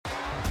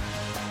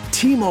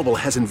T-Mobile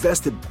has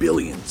invested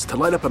billions to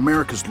light up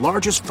America's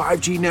largest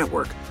 5G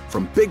network,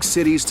 from big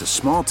cities to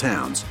small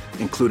towns,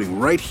 including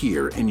right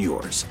here in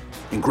yours.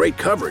 And great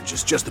coverage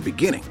is just the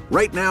beginning.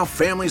 Right now,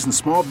 families and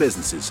small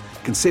businesses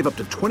can save up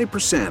to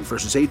 20%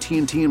 versus AT&T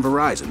and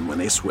Verizon when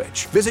they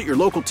switch. Visit your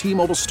local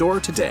T-Mobile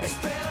store today.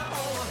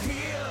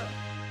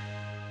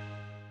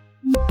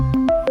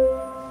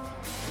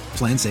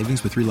 Plan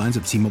savings with 3 lines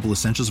of T-Mobile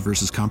Essentials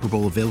versus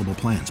comparable available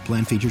plans.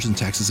 Plan features and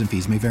taxes and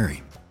fees may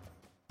vary.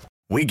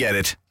 We get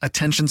it.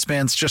 Attention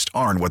spans just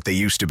aren't what they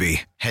used to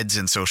be. Heads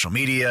in social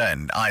media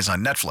and eyes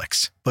on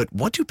Netflix. But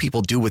what do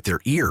people do with their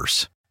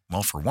ears?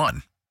 Well, for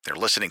one, they're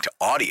listening to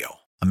audio.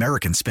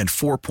 Americans spend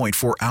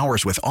 4.4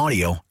 hours with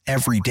audio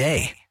every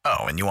day. Oh,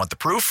 and you want the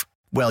proof?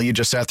 Well, you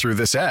just sat through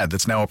this ad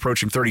that's now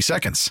approaching 30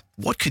 seconds.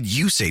 What could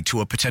you say to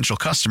a potential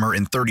customer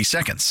in 30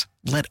 seconds?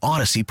 Let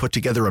Odyssey put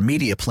together a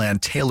media plan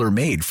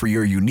tailor-made for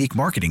your unique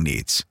marketing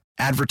needs.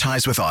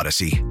 Advertise with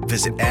Odyssey.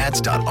 Visit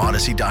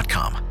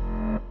ads.odyssey.com.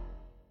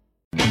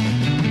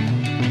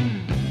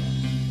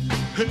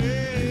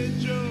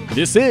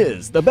 This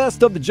is the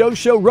Best of the Joe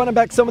Show, running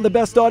back some of the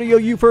best audio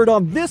you've heard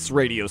on this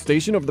radio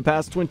station over the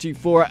past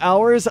 24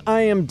 hours.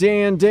 I am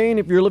Dan Dane.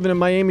 If you're living in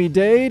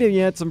Miami-Dade and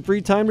you had some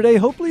free time today,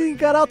 hopefully you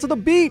got out to the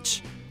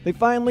beach. They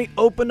finally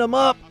opened them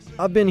up.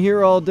 I've been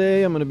here all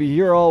day. I'm going to be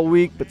here all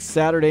week, but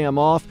Saturday I'm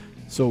off.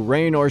 So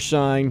rain or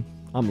shine,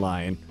 I'm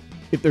lying.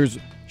 If there's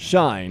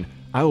shine,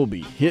 I will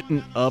be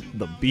hitting up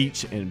the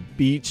beach and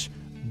beach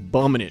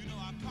bumming it.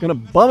 Gonna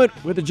bum it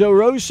with the Joe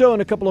Rose Show in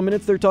a couple of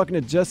minutes. They're talking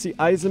to Jesse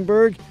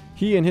Eisenberg.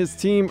 He and his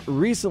team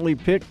recently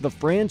picked the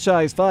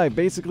franchise 5,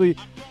 basically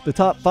the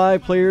top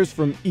 5 players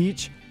from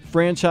each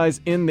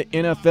franchise in the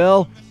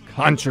NFL.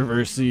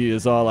 Controversy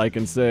is all I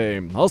can say.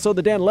 Also,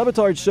 the Dan Le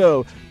Batard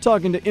Show,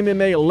 talking to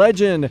MMA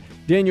legend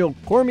Daniel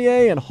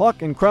Cormier and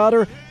Hawk and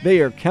Crowder.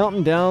 They are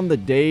counting down the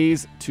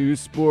days to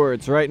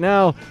sports. Right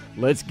now,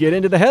 let's get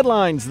into the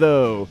headlines,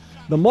 though.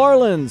 The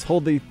Marlins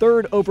hold the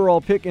 3rd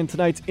overall pick in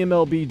tonight's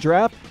MLB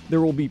draft.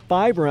 There will be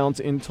 5 rounds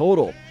in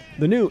total.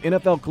 The new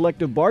NFL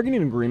collective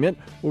bargaining agreement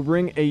will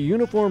bring a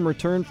uniform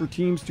return for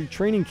teams to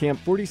training camp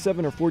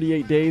 47 or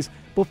 48 days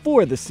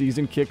before the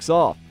season kicks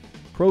off.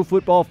 Pro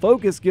Football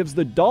Focus gives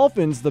the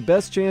Dolphins the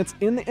best chance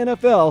in the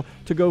NFL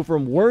to go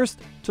from worst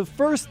to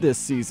first this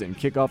season.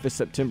 Kickoff is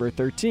September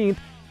 13th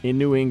in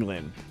New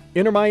England.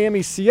 Inter Miami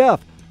CF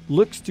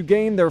looks to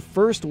gain their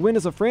first win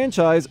as a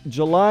franchise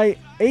July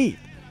 8th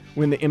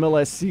when the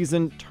MLS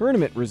season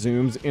tournament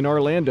resumes in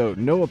Orlando.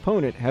 No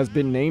opponent has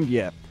been named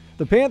yet.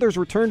 The Panthers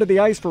return to the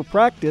ice for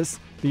practice.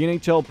 The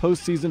NHL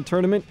postseason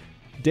tournament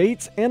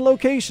dates and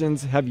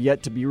locations have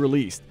yet to be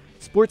released.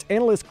 Sports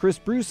analyst Chris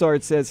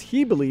Broussard says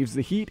he believes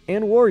the Heat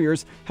and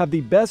Warriors have the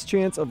best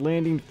chance of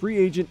landing free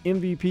agent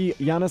MVP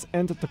Giannis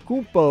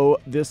Antetokounmpo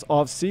this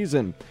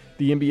offseason.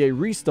 The NBA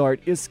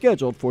restart is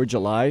scheduled for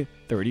July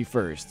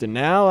 31st. And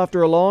now,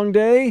 after a long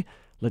day,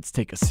 let's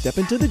take a step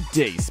into the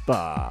day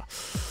spa.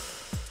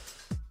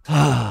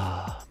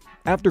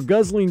 After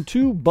guzzling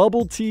 2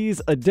 bubble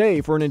teas a day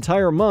for an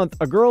entire month,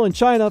 a girl in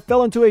China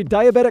fell into a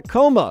diabetic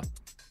coma.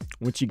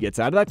 When she gets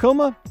out of that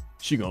coma,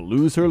 she gonna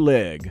lose her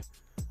leg.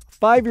 A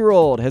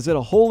 5-year-old has hit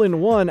a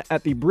hole-in-one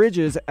at the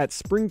Bridges at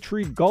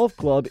Springtree Golf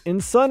Club in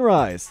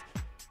Sunrise.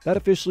 That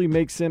officially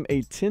makes him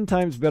a 10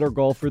 times better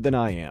golfer than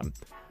I am.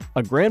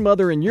 A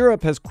grandmother in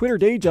Europe has quit her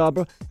day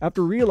job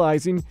after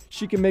realizing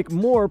she can make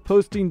more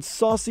posting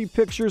saucy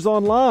pictures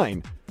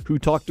online. Who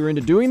talked her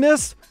into doing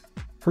this?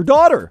 Her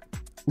daughter.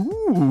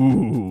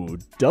 Ooh,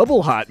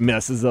 double hot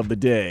messes of the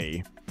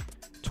day.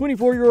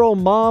 24-year-old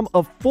mom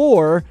of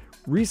 4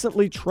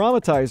 recently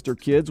traumatized her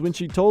kids when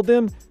she told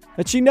them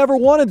that she never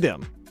wanted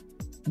them.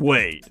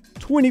 Wait,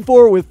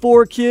 24 with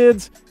 4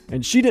 kids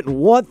and she didn't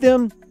want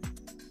them?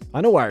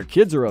 I know why her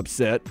kids are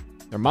upset.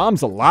 Their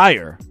mom's a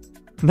liar.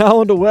 Now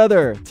on to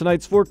weather.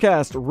 Tonight's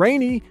forecast,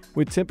 rainy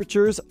with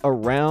temperatures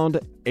around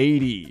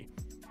 80.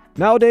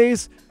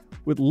 Nowadays,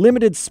 with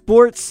limited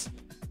sports,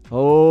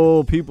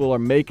 people are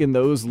making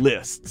those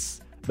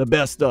lists. The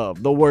best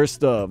of, the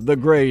worst of, the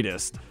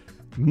greatest.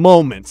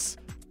 Moments,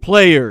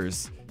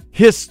 players,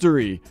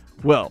 history.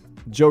 Well,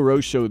 Joe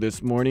Rose Show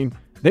this morning,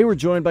 they were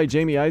joined by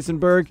Jamie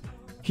Eisenberg.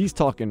 He's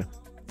talking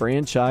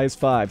franchise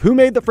 5. Who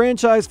made the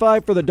franchise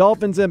 5 for the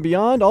Dolphins and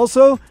beyond?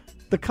 Also,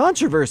 the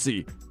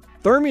controversy.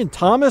 Thurman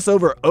Thomas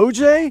over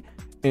OJ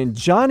and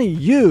Johnny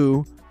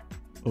U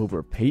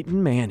over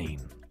Peyton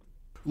Manning.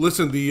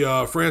 Listen,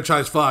 the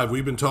Franchise 5,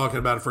 we've been talking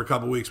about it for a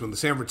couple weeks. When the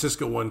San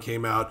Francisco one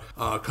came out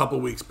a couple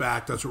weeks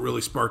back, that's what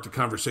really sparked the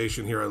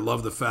conversation here. I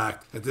love the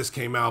fact that this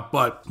came out.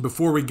 But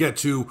before we get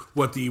to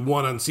what the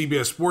one on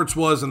CBS Sports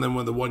was and then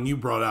when the one you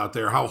brought out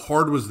there, how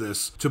hard was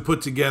this to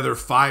put together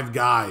 5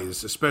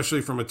 guys, especially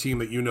from a team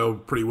that you know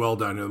pretty well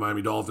down here, the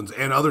Miami Dolphins,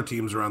 and other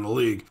teams around the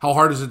league? How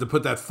hard is it to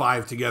put that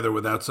 5 together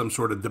without some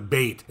sort of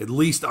debate, at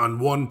least on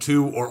 1,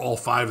 2, or all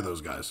 5 of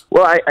those guys?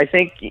 Well, I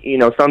think,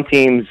 some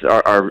teams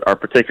are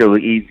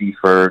particularly easy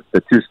for the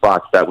 2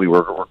 spots that we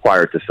were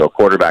required to fill,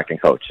 quarterback and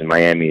coach. And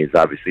Miami is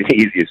obviously the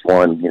easiest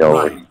one,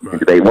 Right.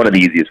 one of the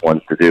easiest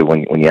ones to do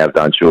when you have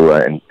Don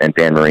Shula and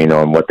Dan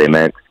Marino and what they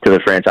meant to the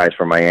franchise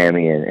for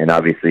Miami, and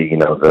obviously,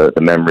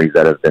 the memories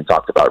that have been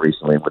talked about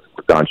recently with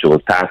Don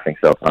Shula's passing.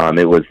 So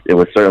it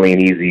was certainly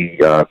an easy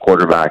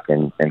quarterback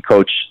and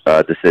coach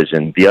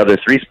decision. The other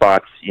three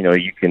spots,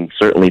 you can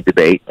certainly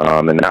debate,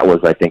 and that was,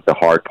 I think, the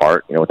hard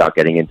part, without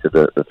getting into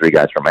the three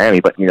guys from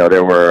Miami. But,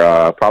 there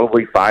were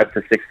probably 5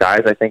 to 6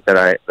 guys, I think, that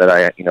I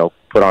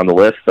put on the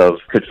list of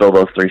could fill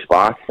those three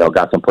spots.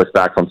 Got some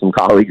pushback from some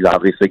colleagues,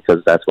 obviously,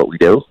 because that's what we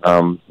do.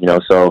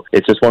 So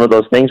it's just one of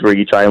those things where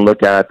you try and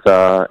look at,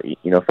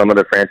 some of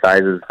the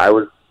franchises. I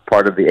was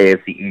part of the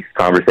AFC East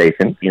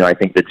conversation. I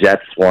think the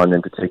Jets one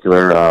in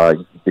particular,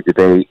 you could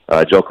debate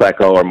Joe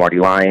Klecko or Marty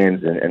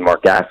Lyons and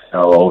Mark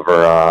Gastineau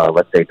over,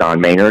 let's say,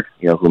 Don Maynard,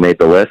 who made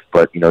the list.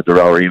 But,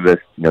 Darrelle Revis,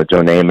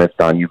 Joe Namath,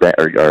 Don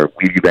Eubanks, or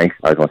Weed Eubanks.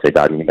 I was going to say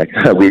Don Eubanks,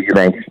 Weed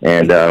Eubanks,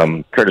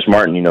 and Curtis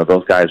Martin.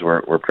 Those guys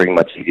were pretty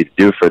much easy to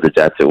do for the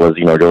Jets. It was,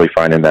 really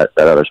finding that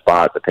other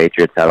spot. The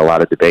Patriots had a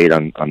lot of debate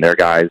on their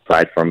guys,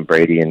 aside from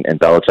Brady and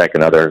Belichick,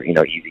 another,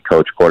 easy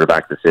coach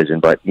quarterback decision.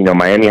 But,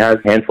 Miami has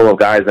a handful of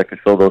guys that could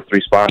fill those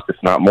three spots, if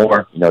not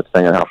more,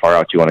 depending on how far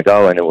out you want to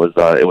go. And it was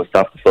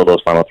tough to fill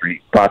those final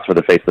three spots for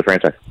the face of the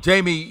franchise.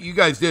 Jamie, you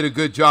guys did a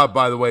good job,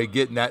 by the way,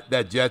 getting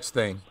that Jets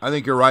thing. I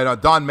think you're right on.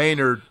 Don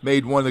Maynard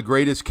made one of the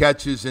greatest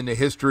catches in the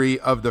history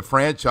of the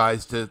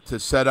franchise to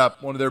set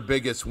up one of their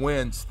biggest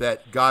wins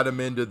that got him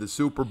into the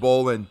Super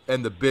Bowl and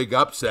the big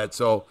upset.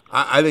 So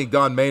I think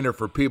Don Maynard,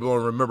 for people to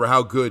remember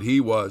how good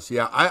he was.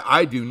 Yeah,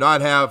 I do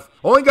not have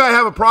 – only guy I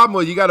have a problem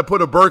with, you got to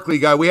put a Berkeley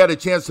guy. We had a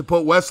chance to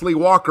put Wesley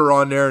Walker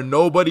on there, and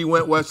nobody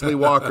went Wesley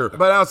Walker.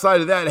 But outside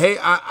of that, hey,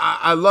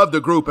 I love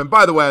the group. And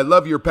by the way, I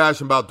love your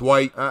passion about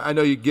Dwight. I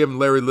know you're giving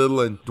Larry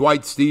Little and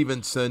Dwight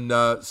Stevenson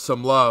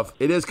some love.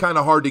 It is kind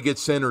of hard to get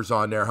centers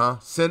on there, huh?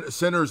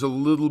 Centers a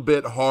little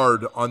bit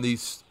hard on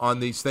these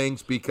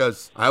things,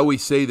 because I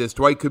always say this,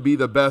 Dwight could be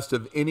the best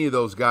of any of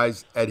those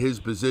guys at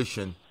his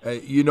position.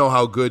 You know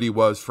how good he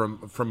was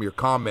from your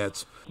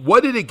comments.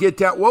 What did it get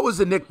down? What was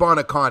the Nick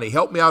Buoniconti?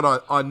 Help me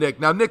out on Nick.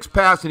 Now, Nick's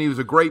passing, he was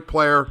a great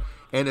player,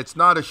 and it's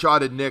not a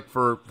shot at Nick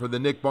for the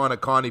Nick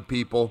Buoniconti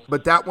people,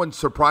 but that one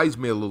surprised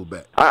me a little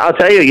bit. I'll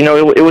tell you,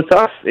 it was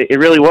tough. It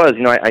really was.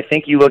 I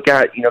think you look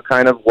at,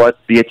 kind of what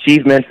the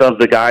achievements of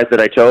the guys that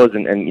I chose,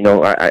 and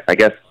I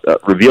guess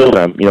reveal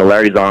them.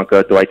 Larry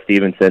Zonka, Dwight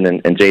Stevenson,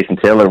 and Jason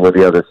Taylor were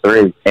the other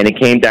three. And it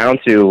came down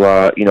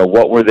to,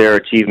 what were their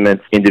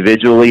achievements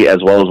individually as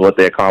well as what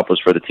they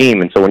accomplished for the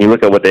team. And so when you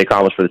look at what they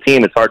accomplished for the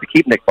team, it's hard to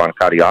keep Nick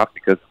Buoniconti off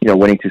because,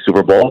 winning 2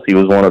 Super Bowls, he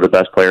was one of the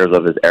best players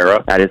of his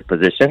era at his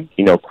position.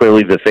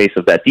 Clearly the face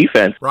of that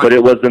defense, right. But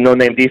it was the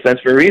no-name defense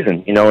for a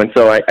reason, and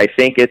so I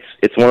think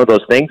it's one of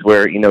those things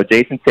where,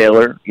 Jason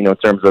Taylor, in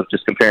terms of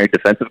just comparing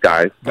defensive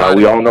guys,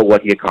 we all know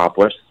what he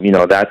accomplished.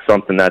 That's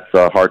something that's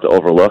hard to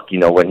overlook,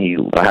 when he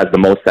has the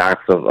most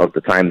sacks of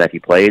the time that he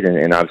played,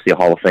 and obviously a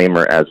Hall of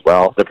Famer as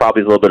well. There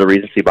probably is a little bit of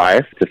recency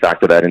bias to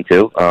factor that in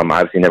too.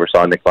 Obviously never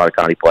saw Nick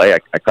Buoniconti play.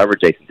 I covered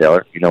Jason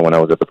Taylor, when I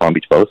was at the Palm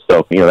Beach Post,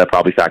 so, that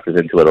probably factors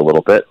into it a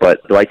little bit.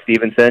 But Dwight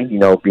Stevenson,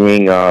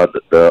 being on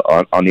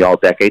the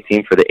all-decade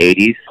team for the 80s,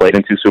 played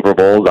in 2 Super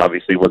Bowls,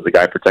 obviously was the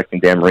guy protecting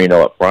Dan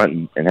Marino up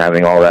front and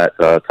having all that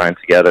time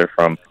together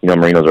from,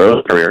 Marino's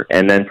early career.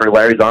 And then for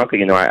Larry Zonka,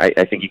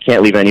 I think you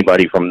can't leave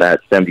anybody from that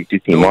 72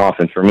 team off.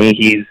 And for me,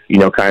 he's,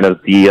 kind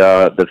of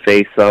the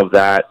face of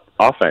that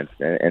offense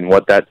and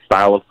what that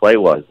style of play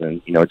was.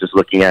 And, just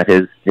looking at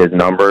his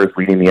numbers,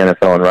 leading the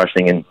NFL in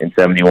rushing in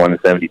 71 and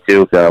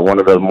 72, one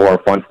of the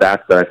more fun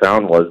stats that I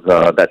found was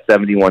that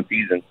 71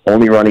 season,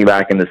 only running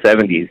back in the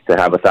 70s to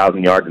have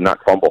 1,000 yards and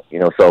not fumble.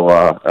 So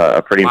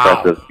a pretty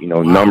impressive,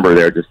 number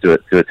there just to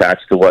attach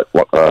to what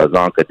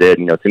Zonka did.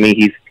 To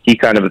me, he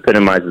kind of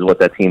epitomizes what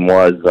that team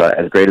was,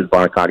 as great as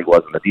Buoniconti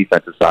was on the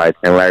defensive side,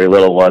 and Larry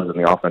Little was on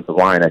the offensive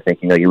line. I think,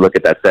 you look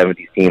at that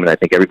 70s team, and I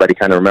think everybody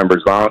kind of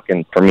remembers Zonk,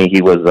 and for me,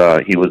 he was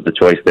the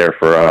choice there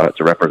for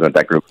to represent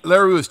that group.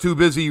 Larry was too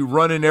busy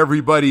running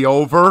everybody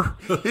over.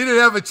 He didn't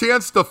have a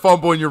chance to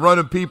fumble when you're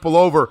running people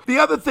over. The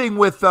other thing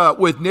with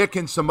Nick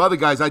and some other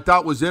guys I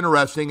thought was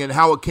interesting and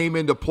how it came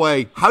into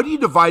play, how do you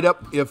divide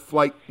up if,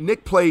 like,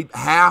 Nick played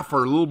half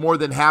or a little more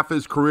than half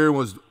his career and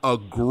was a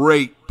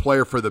great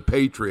player for the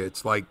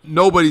Patriots. Like,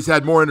 nobody's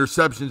had more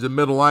interceptions in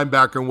middle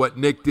linebacker than what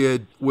Nick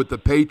did with the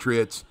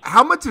Patriots.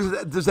 How much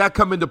does that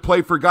come into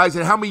play for guys,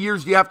 and how many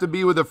years do you have to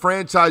be with a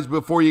franchise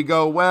before you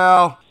go,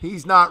 well,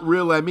 he's not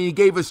really, I mean, he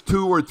gave us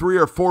 2 or 3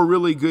 or 4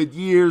 really good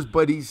years,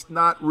 but he's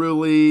not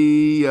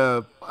really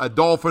a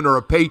Dolphin or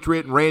a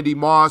Patriot and Randy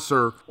Moss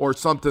or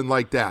something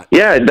like that?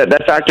 Yeah,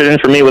 that factored in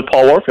for me with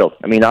Paul Warfield.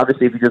 I mean,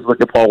 obviously, if you just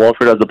look at Paul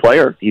Warfield as a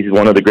player, he's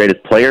one of the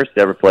greatest players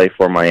to ever play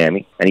for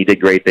Miami, and he did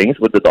great things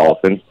with the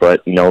Dolphins,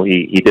 but,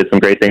 he did some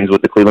great things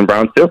with the Cleveland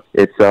Browns, too.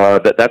 It's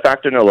that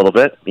factored in a little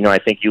bit. I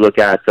think you look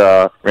at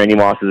Randy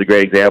Moss is a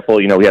great example.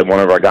 We had one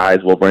of our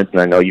guys, Will Brinson,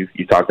 I know you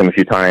talked to him a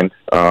few times.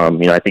 I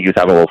think he was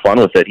having a little fun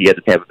with it. He had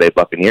the Tampa Bay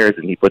Buccaneers,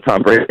 and he put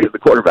Tom Brady as the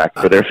quarterback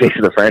for their face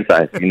of the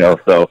franchise,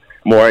 so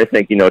more, I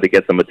think, to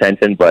get some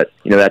attention. But,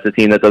 that's a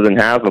team that doesn't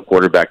have a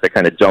quarterback that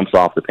kind of jumps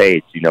off the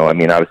page.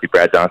 Obviously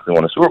Brad Johnson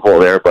won a Super Bowl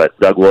there, but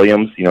Doug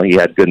Williams, he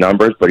had good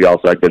numbers, but he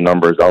also had good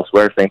numbers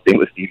elsewhere. Same thing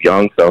with Steve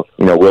Young. So,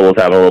 Will was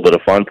having a little bit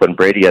of fun putting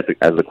Brady as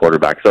the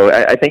quarterback. So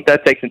I think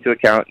that takes into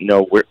account,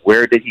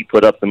 where did he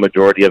put up the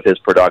majority of his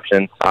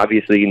production?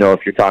 Obviously, if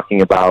you're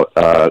talking about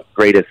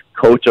greatest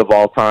coach of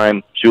all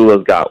time,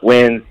 Shula's got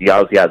wins. He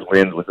obviously has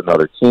wins with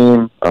another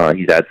team.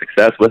 He's had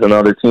success with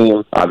another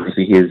team.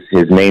 Obviously,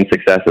 his main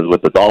success is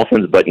with the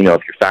Dolphins. But, if you're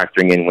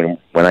factoring in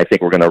when I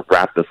think we're going to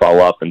wrap this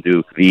all up and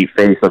do the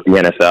face of the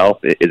NFL,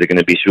 is it going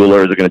to be Shula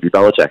or is it going to be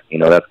Belichick?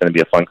 That's going to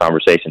be a fun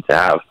conversation to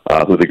have.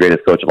 Who's the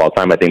greatest coach of all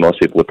time? I think most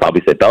people would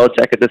probably say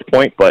Belichick at this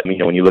point. But,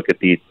 when you look at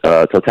the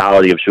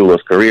totality of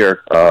Shula's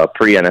career,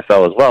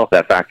 pre-NFL as well,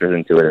 that factors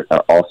into it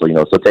also.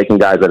 So taking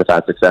guys that have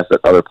had success at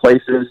other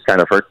places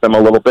kind of hurts them a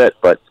little bit.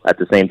 But at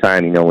the same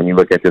time, when you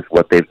look at just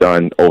what they've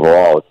done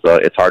overall,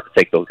 it's hard to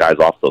take those guys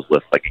off those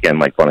lists. Like, again,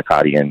 Mike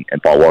Buoniconti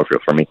and Paul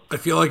Warfield for me. I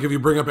feel like if you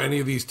bring up any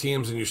of these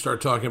teams and you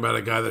start talking about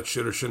a guy that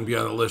should or shouldn't be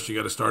on the list, you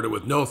got to start it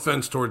with no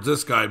offense towards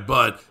this guy,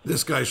 but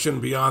this guy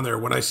shouldn't be on there.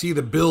 When I see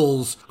the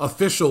Bills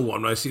official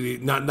one, when I see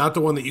not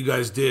the one that you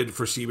guys did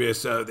for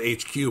CBS, the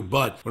HQ,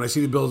 but when I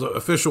see the Bills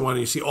official one,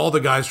 and you see all the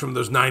guys from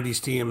those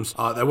 90s teams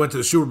that went to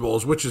the Super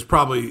Bowls, which is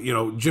probably,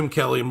 Jim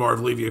Kelly and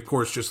Marv Levy, of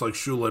course, just like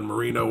Shula and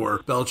Marino or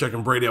Belichick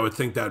and Brady, I would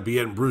think that would be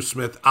it. And Bruce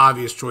Smith,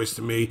 obvious choice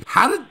to me.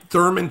 How did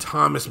Thurman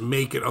Thomas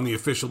make it on the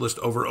official list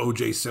over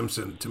O.J.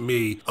 Simpson? To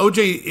me,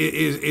 O.J.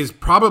 is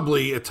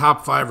probably a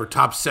top 5 or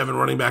top 7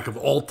 running back of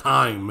all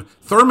time.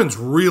 Thurman's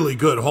really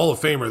good, Hall of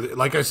Famer.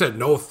 Like I said,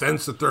 no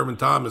offense to Thurman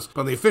Thomas,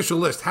 but on the official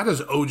list, how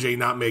does O.J.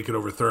 not make it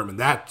over Thurman?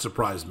 That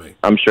surprised me.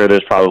 I'm sure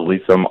there's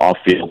probably some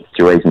off-field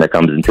situation that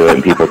comes into it,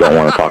 and people don't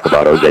want to talk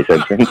about O.J.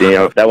 Simpson.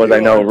 That was, I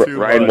know,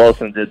 Ryan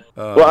Wilson did.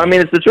 Well, I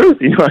mean, it's the truth.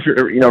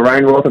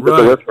 Ryan Wilson put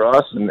the list for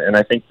us, and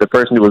I think the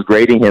person who was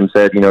grading him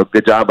said,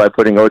 good job by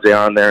putting O.J.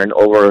 on there and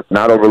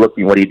not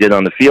overlooking what he did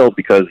on the field,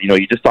 because,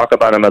 you just talk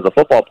about him as a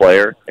football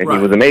player, and he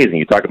was amazing.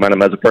 You talk about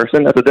him as a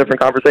person, that's a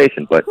different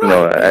conversation. But,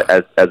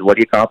 as what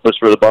he accomplished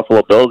for the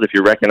Buffalo Bills, if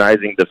you're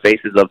recognizing the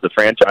faces of the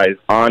franchise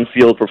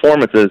on-field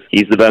performances,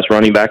 he's the best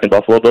running back in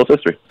Buffalo Bills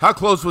history. How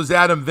close was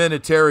Adam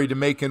Vinatieri to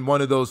making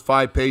one of those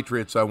 5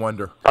 Patriots, I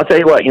wonder? I'll tell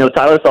you what,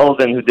 Tyler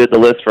Sullivan, who did the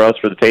list for us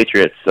for the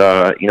Patriots,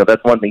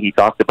 that's one thing he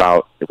talked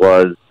about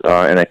was,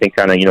 and I think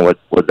kind of,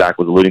 what Zach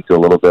was alluding to a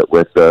little bit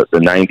with the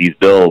 90s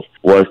Bills,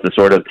 was to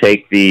sort of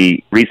take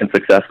the recent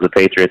success of the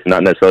Patriots and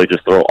not necessarily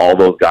just throw all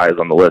those guys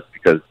on the list,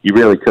 because you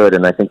really could,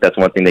 and I think that's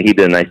one thing that he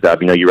did a nice job.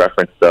 You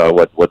referenced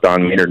what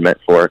Don Maynard meant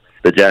for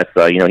the Jets.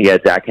 He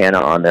had Zach Hanna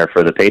on there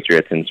for the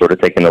Patriots, and sort of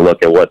taking a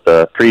look at what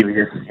the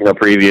previous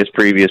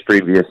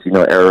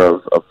era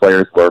of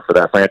players were for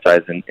that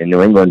franchise in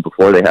New England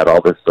before they had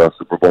all this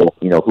Super Bowl,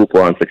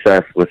 hoopla and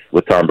success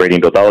with Tom Brady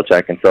and Bill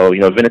Belichick. And so,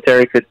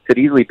 Vinatieri could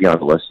easily be on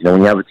the list. When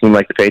you have a team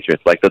like the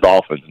Patriots, like the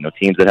Dolphins,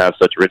 teams that have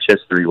such rich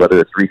history, whether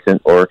it's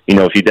recent or,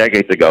 a few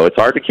decades ago, it's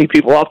hard to keep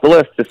people off the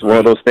list. It's one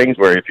of those things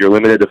where if you're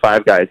limited to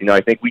 5 guys, I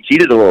think we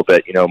cheated a little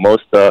bit.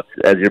 Most,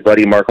 as your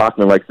buddy Mark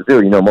Hoffman likes to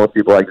do, most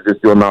people like to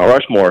just do a Mount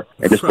Rushmore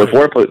and just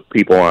before put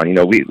people on.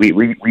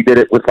 We did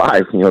it with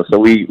 5, so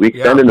we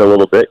extended it a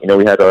little bit.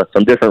 We had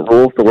some different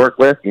rules to work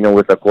with,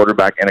 with a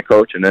quarterback and a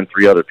coach and then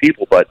 3 other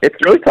people. But it's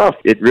really tough.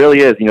 It really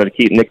is, to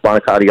keep Nick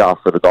Buoniconti off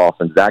for the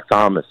Dolphins, Zach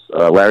Thomas,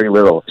 Larry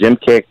Little, Jim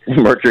Kick,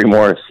 Mercury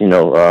Morris.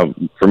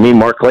 For me,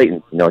 Mark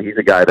Clayton, he's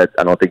a guy that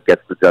I don't think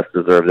gets the just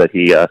deserve that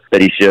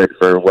he should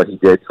for what he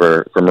did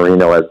for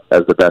Marino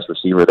as the best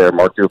receiver there.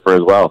 Mark Duper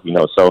as well.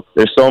 So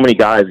there's so many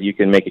guys you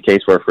can make a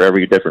case for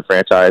every different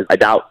franchise. I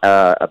doubt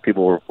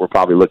people were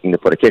probably looking to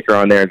put a kicker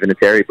on there in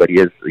Vinatieri, but he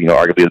is,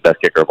 arguably the best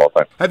kicker of all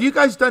time. Have you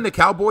guys done the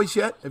Cowboys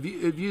yet? Have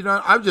you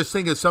done? I'm just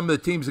thinking some of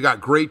the teams that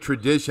got great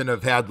tradition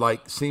have had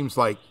seems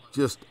like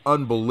just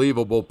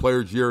unbelievable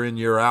players year in,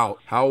 year out.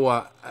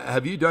 How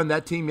have you done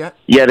that team yet?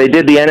 Yeah, they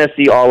did the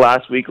NFC all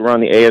last week. We're on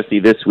the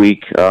AFC this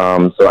week.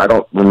 So I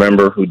don't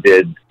remember who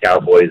did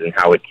Cowboys and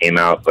how it came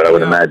out, but I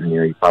would imagine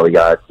you probably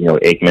got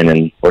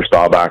Aikman or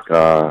Staubach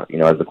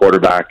as the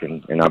quarterback,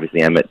 and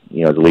obviously Emmett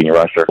as the leading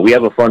rusher. We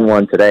have a fun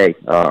one today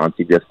on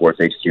CBS Sports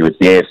HQ. It's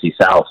the AFC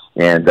South,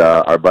 and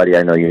our buddy,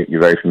 I know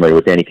you're very familiar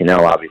with, Danny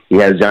Cannell. Obviously, he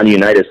has Johnny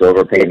Unitas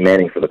over Peyton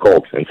Manning for the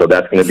Colts, and so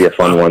that's going to be a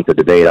fun one to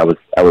debate. I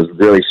was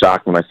really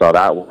shocked when I saw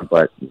that one,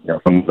 but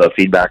some of the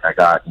feedback I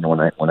got when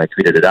I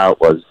tweeted it out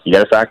was you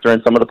got to factor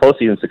in some of the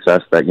postseason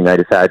success that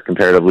Unitas had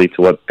comparatively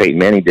to what Peyton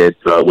Manning did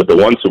with the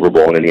 1 Super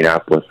Bowl in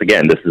Indianapolis.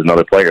 Again, this is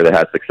another player that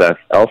had success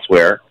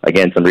elsewhere.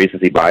 Again, some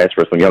recency bias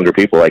for some younger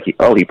people, like he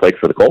played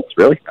for the Colts.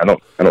 Really? I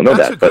don't know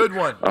That's that. That's a good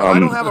one. I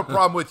don't have a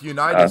problem with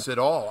Unitas at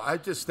all. I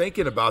was just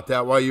thinking about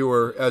that while you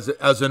were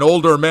as an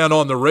older man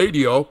on the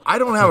radio. I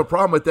don't have a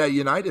problem with that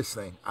Unitas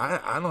thing.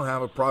 I don't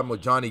have a problem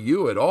with Johnny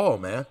U at all,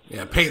 man.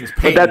 Yeah, Peyton's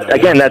But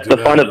that's the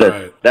fun of this.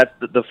 Right. That's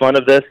the fun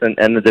of this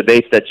and the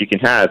debates that you can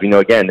have.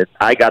 again,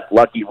 I got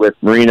lucky with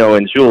Marino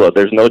and Shula.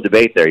 There's no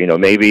debate there.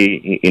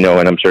 Maybe, and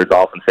I'm sure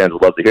Dolphins fans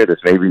would love to hear this.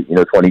 Maybe,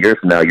 20 years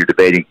from now, you're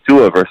debating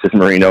Tua versus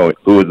Marino,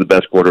 who is the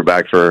best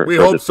quarterback for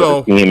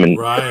the team. And,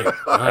 right.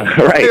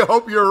 Right. I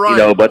hope you're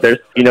right. But there's,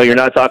 you're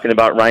not talking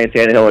about Ryan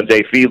Tannehill and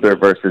Jay Fiedler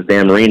versus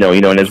Dan Marino,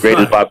 and as great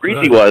as Bob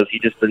Greasy was, he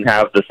just didn't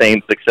have the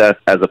same success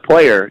as a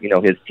player.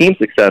 His team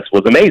success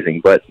was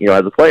amazing, but,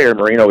 as a player,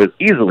 Marino is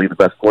easily the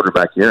best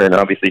quarterback here, and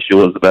obviously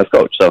Shula is the best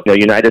coach. So,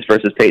 Unitas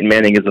versus Peyton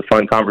Manning is a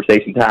fun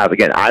conversation to have.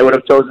 Again, I would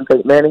have chosen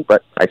Peyton Manning,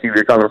 but I see where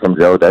you're coming from,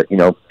 Joe, that,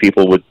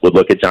 people would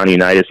look at Johnny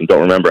Unitas and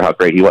don't remember how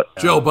great he was.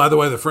 Joe, by the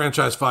way, the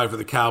franchise 5 for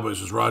the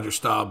Cowboys was Roger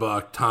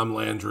Staubach, Tom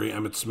Landry,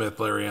 Emmitt Smith,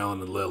 Larry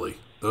Allen, and Lilly.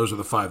 Those are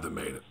the 5 that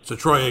made it. So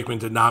Troy Aikman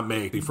did not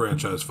make the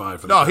franchise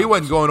 5 for the Cowboys. He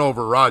wasn't going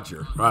over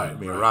Roger. Right.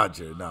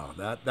 Roger, no,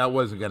 that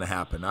wasn't going to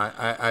happen.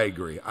 I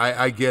agree.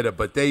 I get it.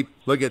 But they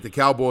look at the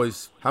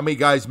Cowboys. How many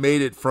guys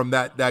made it from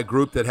that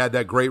group that had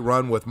that great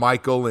run with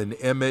Michael and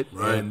Emmett?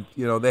 Right. And,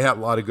 they had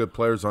a lot of good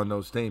players on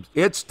those teams.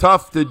 It's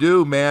tough to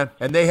do, man.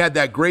 And they had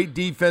that great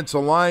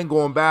defensive line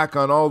going back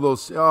on all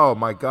those. Oh,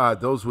 my God.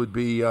 Those would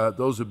be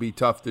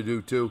tough to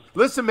do, too.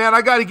 Listen, man,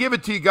 I got to give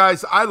it to you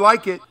guys. I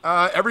like it.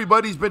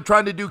 Everybody's been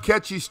trying to do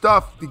catchy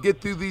stuff to get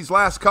through these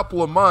last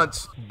couple of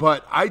months.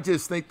 But I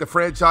just think the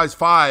franchise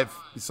 5,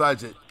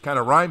 besides it kind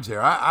of rhymes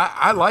there,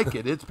 I like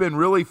it. It's been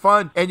really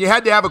fun. And you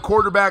had to have a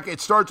quarterback.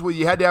 It starts with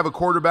you had to have a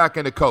quarterback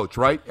and a coach,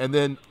 right? And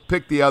then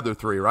pick the other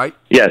 3, right?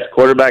 Yes,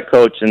 quarterback,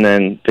 coach, and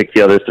then pick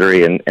the other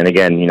 3. And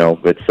again,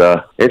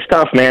 it's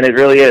tough, man. It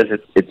really is.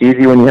 It's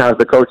easy when you have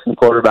the coach and the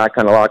quarterback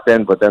kind of locked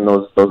in, but then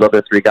those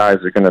other 3 guys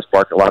are going to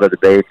spark a lot of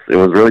debates. It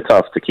was really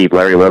tough to keep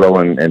Larry Little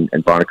and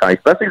Bonakai,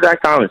 especially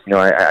Zach Thomas.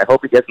 I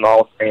hope he gets an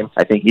Hall of Fame.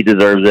 I think he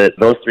deserves it.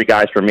 Those 3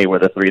 guys for me were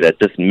the 3 that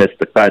just missed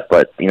the cut.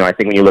 But I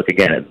think when you look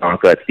again at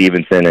Zonka, at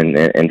Stevenson,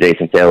 and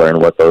Jason Taylor,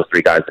 and what those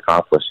 3 guys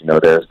accomplished,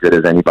 they're as good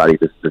as anybody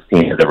this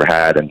team has ever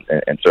had, and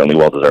certainly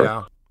well deserved.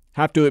 Yeah.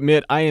 Have to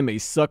admit, I am a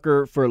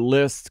sucker for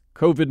lists.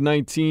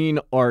 COVID-19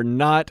 or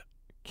not,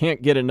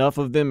 can't get enough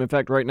of them. In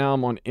fact, right now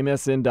I'm on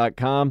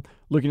MSN.com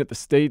looking at the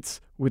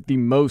states with the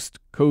most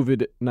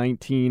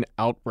COVID-19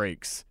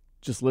 outbreaks.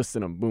 Just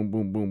listing them. Boom,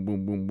 boom, boom,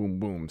 boom, boom, boom,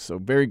 boom. So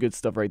very good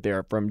stuff right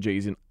there from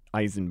Jason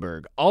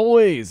Eisenberg.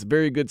 Always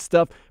very good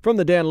stuff from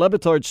the Dan Le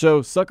Batard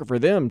Show. Sucker for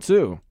them,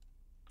 too.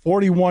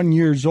 41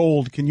 years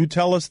old. Can you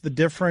tell us the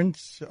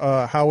difference,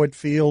 how it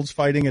feels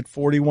fighting at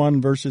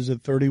 41 versus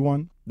at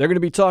 31? They're going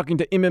to be talking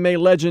to MMA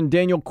legend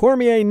Daniel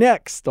Cormier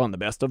next on the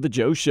Best of the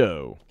Joe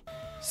Show.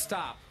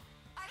 Stop.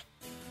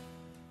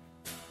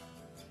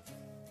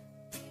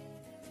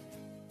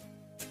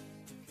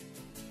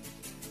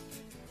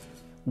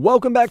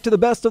 Welcome back to the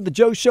Best of the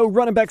Joe Show,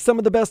 running back some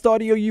of the best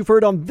audio you've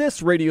heard on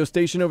this radio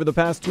station over the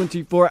past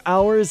 24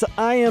 hours.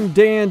 I am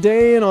Dan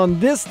Day, and on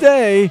this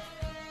day,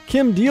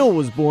 Kim Deal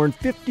was born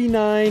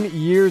 59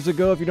 years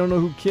ago. If you don't know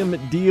who Kim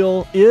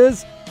Deal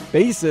is,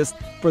 bassist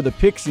for the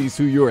Pixies,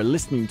 who you are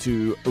listening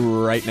to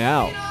right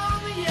now.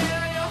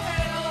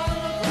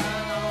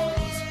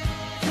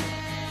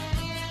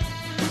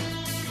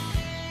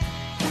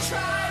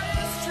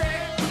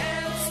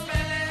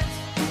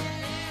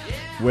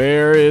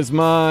 Where is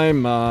my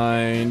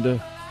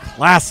mind?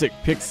 Classic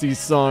Pixies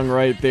song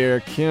right there.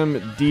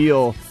 Kim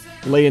Deal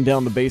laying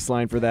down the bass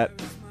line for that.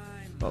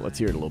 Well, let's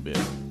hear it a little bit.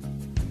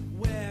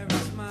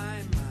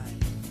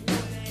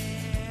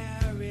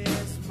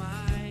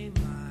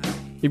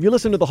 If you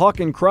listen to the Hawk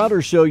and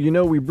Crowder Show, you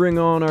know we bring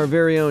on our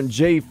very own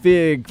Jay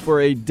Fig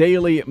for a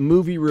daily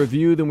movie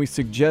review. Then we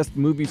suggest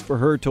movies for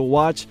her to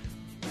watch.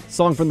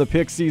 Song from the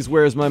Pixies,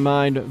 Where's My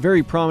Mind,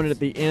 very prominent at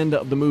the end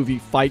of the movie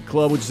Fight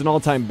Club, which is an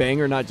all-time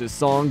banger, not just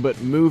song,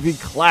 but movie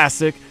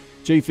classic.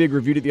 Jay Fig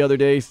reviewed it the other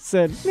day,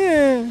 said,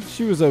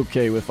 she was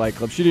okay with Fight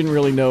Club. She didn't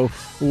really know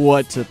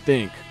what to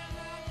think.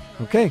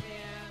 Okay.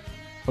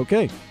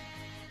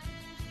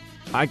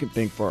 I can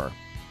think for her.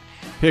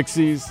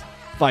 Pixies,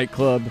 Fight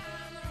Club,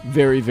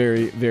 very,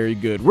 very, very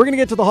good. We're going to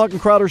get to the Hawk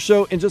and Crowder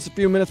Show in just a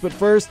few minutes, but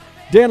first,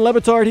 Dan Le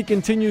Batard, he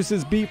continues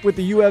his beef with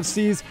the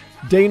UFC's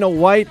Dana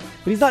White,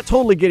 but he's not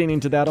totally getting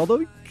into that, although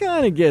he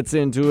kind of gets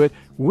into it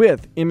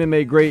with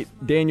MMA great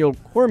Daniel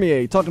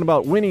Cormier, talking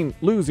about winning,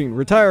 losing,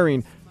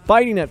 retiring,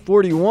 fighting at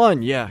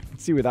 41. Yeah, I can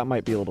see where that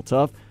might be a little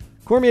tough.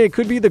 Cormier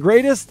could be the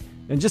greatest,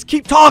 and just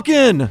keep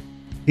talking.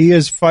 He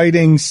is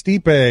fighting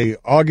Stipe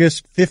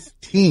August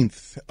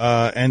 15th,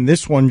 and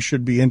this one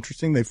should be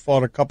interesting. They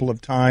fought a couple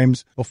of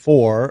times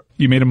before.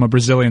 You made him a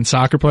Brazilian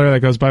soccer player that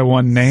goes by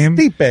one name?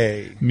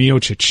 Stipe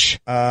Miocic.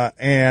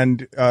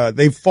 And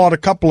they've fought a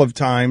couple of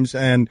times,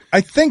 and I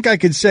think I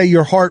could say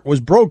your heart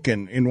was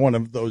broken in one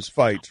of those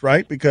fights,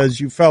 right? Because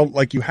you felt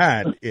like you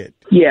had it.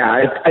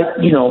 Yeah,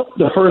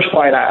 the first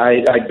fight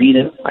I beat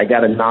him. I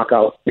got a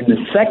knockout. In the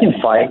second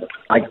fight,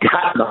 I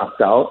got knocked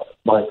out,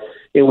 but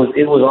it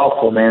was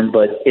awful, man.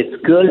 But it's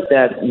good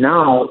that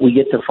now we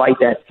get to fight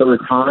that third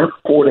time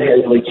for the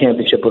heavyweight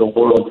championship of the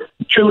world.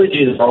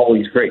 trilogies are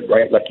always great,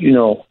 right? Like,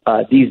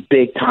 these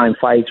big-time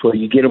fights where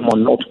you get them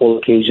on multiple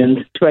occasions,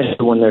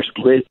 especially when they're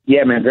split.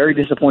 Yeah, man, very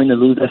disappointing to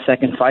lose that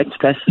second fight,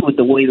 especially with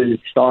the way that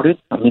it started.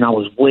 I mean, I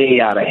was way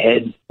out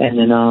ahead and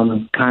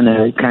then kind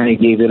of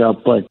gave it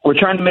up. But we're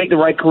trying to make the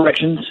right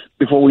corrections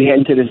before we head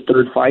into this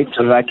third fight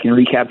so that I can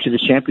recapture the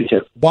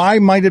championship. Why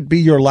might it be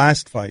your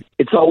last fight?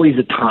 It's always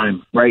a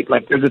time, right?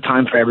 Like, there's a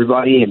time for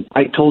everybody. And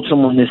I told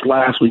someone this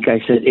last week. I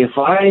said, if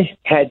I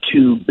had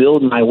to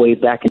build my way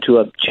back into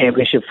a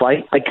championship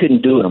fight, I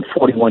couldn't do it. I'm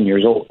 41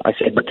 years old. I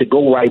said, but to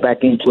go right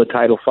back into a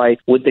title fight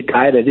with the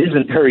guy that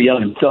isn't very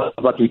young himself,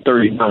 about to be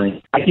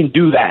 39, I can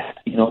do that,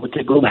 but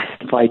to go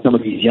back and fight some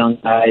of these young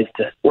guys,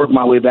 to work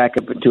my way back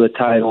up into a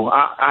title,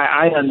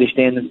 I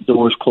understand that the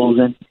door's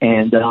closing,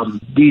 and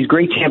these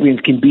great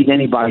champions can beat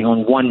anybody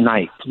on one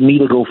night. Me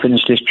to go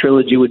finish this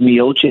trilogy with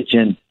Miocic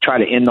and try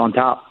to end on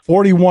top.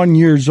 41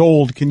 years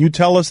old. Can you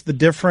tell us the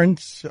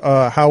difference,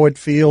 how it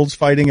feels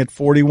fighting at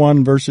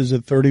 41 versus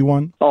at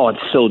 31? Oh, it's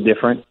so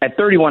different. At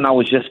 31, I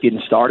was just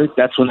getting started.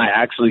 That's when I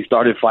actually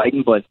started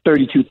fighting. But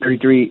 32,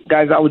 33,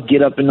 guys, I would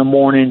get up in the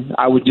morning.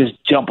 I would just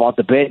jump off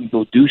the bed and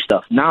go do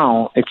stuff.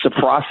 Now, it's a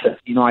process.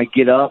 I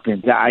get up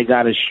and I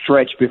got to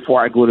stretch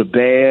before I go to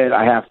bed.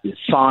 I have to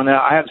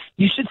sauna.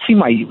 You should see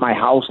my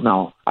house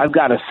now. I've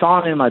got a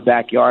sauna in my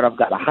backyard. I've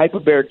got a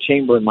hyperbaric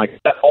chamber in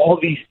all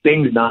these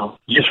things now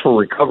just for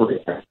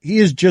recovery. He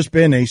has just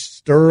been a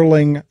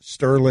sterling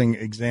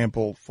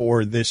example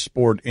for this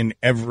sport in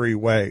every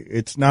way.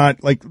 It's not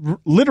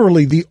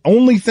literally the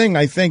only thing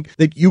I think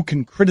that you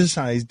can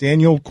criticize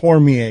Daniel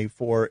Cormier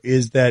for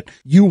is that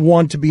you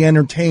want to be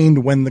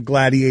entertained when the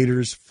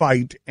gladiators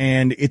fight,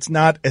 and it's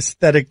not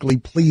aesthetically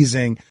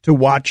pleasing to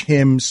watch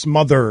him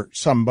smother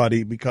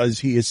somebody because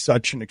he is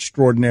such an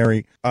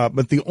extraordinary.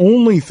 But the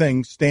only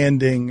thing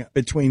standing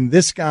between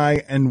this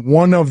guy and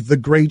one of the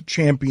great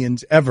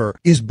champions ever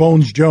is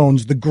Bones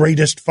Jones, the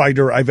greatest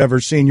fighter I've ever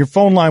seen. Your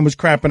phone line was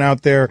crapping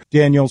out there,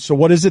 Daniel. So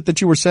what is it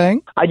that you were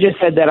saying? I just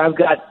said that I've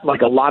got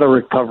a lot of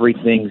recovery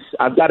things.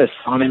 I've got a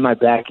sauna in my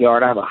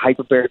backyard. I have a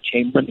hyperbaric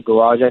chamber in the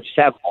garage. I just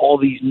have all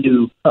these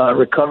new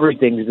recovery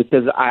things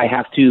because I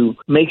have to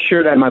make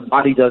sure that my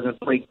body doesn't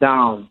break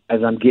down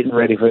as I'm getting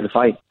ready for the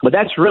fight. But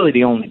that's really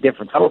the only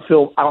difference. I don't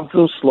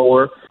feel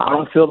slower. I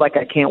don't feel like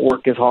I can't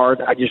work as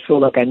hard. I just feel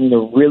like I need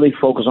to really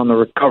focus on the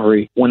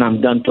recovery when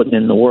I'm done putting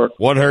in the work.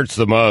 What hurts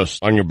the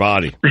most on your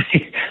body?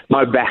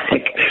 My back.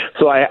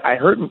 So I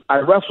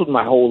wrestled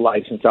my whole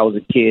life since I was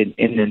a kid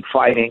and then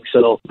fighting.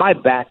 So my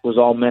back was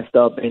all messed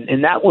up.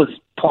 And that was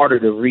part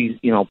of the reason,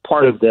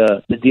 part of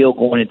the deal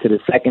going into the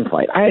second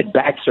fight. I had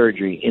back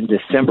surgery in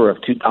December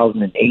of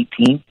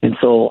 2018. And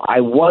so I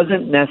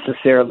wasn't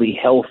necessarily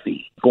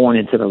healthy going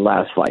into the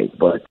last fight,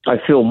 but I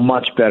feel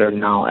much better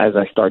now as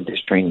I start this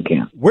training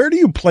camp. Where do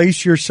you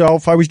place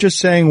yourself? I was just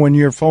saying when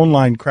your phone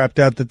line crapped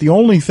out that the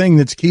only thing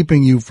that's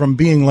keeping you from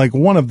being like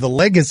one of the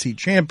legacy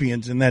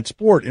champions in that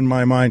sport, in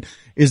my mind,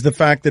 is the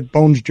fact that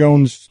Bones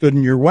Jones stood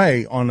in your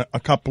way on a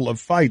couple of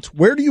fights.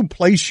 Where do you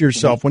place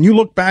yourself? When you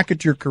look back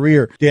at your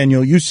career,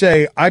 Daniel, you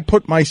say, I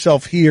put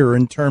myself here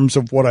in terms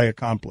of what I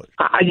accomplished.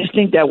 I just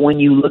think that when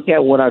you look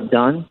at what I've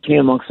done, I'm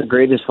amongst the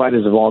greatest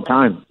fighters of all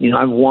time.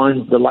 I've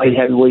won the light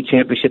heavyweight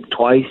championship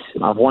twice.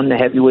 I've won the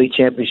heavyweight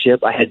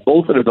championship. I had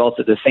both of the belts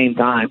at the same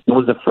time. I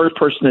was the first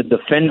person to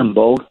defend them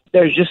both.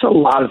 There's just a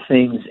lot of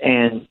things.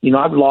 And,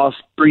 I've lost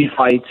 3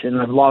 fights,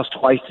 and I've lost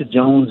twice to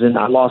Jones, and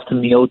I lost to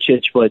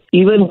Miocic. But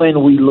even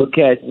when we look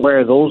at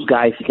where those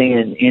guys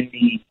stand in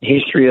the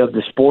history of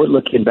the sport,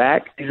 looking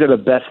back, these are the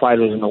best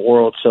fighters in the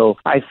world. So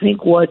I think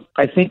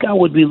I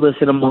would be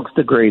listed amongst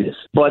the greatest.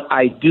 But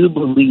I do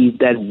believe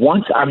that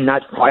once I'm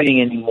not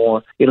fighting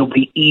anymore, it'll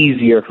be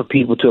easier for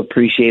people to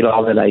appreciate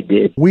all that I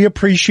did. We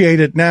appreciate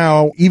it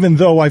now, even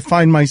though I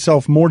find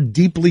myself more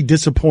deeply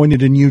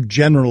disappointed in you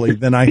generally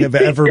than I have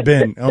ever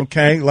been.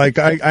 Okay,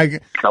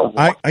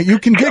 you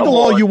can giggle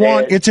all you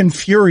want. It's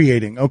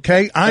infuriating.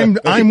 Okay, I'm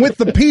with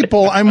the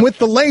people. I'm with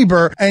the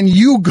labor, and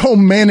you go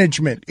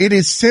management. It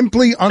is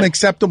simply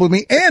unacceptable to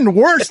me. And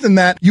worse than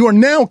that, you are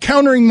now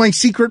countering my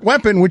secret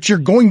weapon, which you're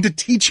going to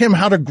teach him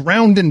how to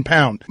ground and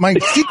pound. My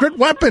secret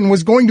weapon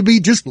was going to be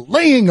just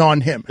laying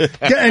on him,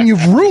 and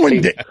you've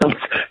ruined it.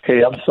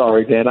 Hey, I'm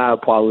sorry, Dan. I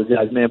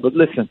apologize, man. But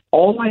listen,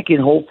 all I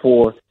can hope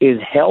for is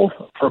health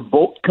for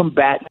both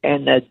combatants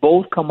and that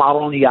both come out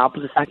on the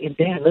opposite side. And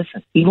Dan,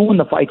 listen, even when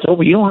the fight's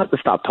over, you don't have to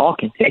stop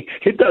talking. Hey,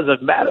 it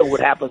doesn't matter what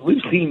happens.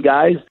 We've seen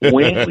guys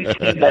win. We've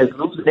seen guys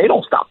lose. They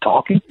don't stop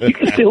talking. You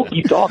can still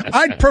keep talking.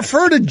 I'd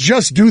prefer to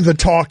just do the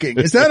talking.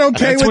 Is that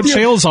okay That's with you? That's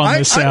what Chael's on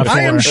this for.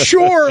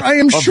 I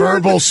am sure.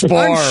 Verbal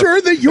spar. I'm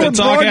sure that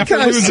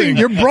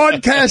your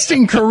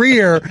broadcasting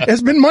career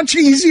has been much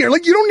easier.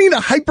 Like, you don't need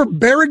a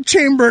hyperbaric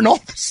chamber and all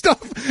the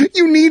stuff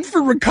you need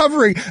for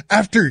recovery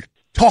after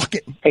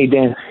talking. Hey,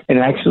 Dan, and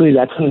actually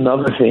that's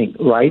another thing,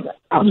 right?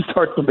 I'm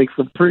starting to make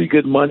some pretty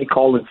good money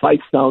calling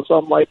fights now. So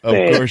I'm like,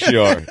 man. Of course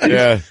you are.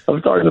 Yeah. I'm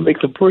starting to make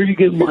some pretty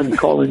good money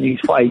calling these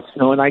fights.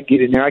 And I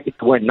get in there, I get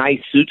to wear nice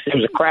suits.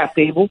 There's a craft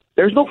table.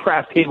 There's no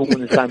craft table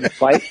when it's time to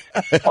fight.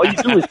 All you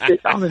do is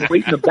sit down and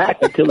wait in the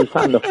back until it's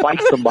time to fight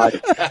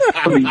somebody.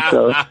 I mean,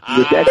 so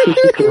with that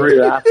kick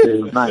career after,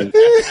 it was nice.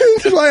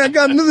 That's why I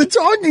got into the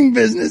talking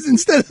business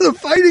instead of the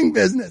fighting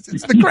business.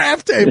 It's the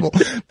craft table.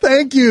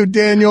 Thank you,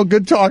 Daniel.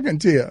 Good talking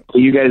to you.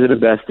 You guys are the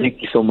best.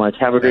 Thank you so much.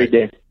 Have a great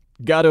day.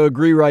 Got to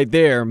agree right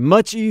there.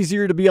 Much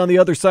easier to be on the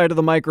other side of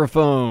the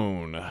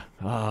microphone.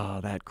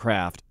 That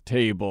craft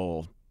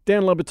table.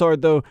 Dan Le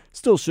Batard, though,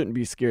 still shouldn't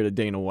be scared of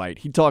Dana White.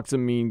 He talks a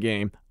mean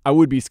game. I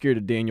would be scared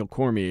of Daniel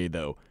Cormier,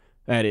 though.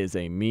 That is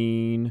a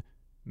mean,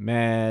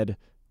 mad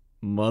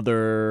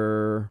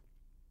mother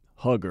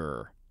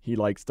hugger. He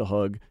likes to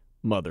hug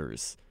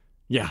mothers.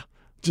 Yeah,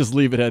 just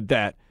leave it at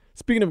that.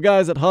 Speaking of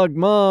guys that hug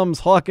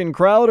moms, Hawken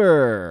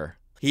Crowder.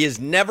 He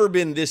has never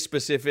been this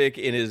specific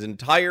in his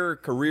entire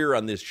career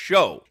on this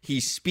show.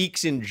 He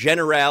speaks in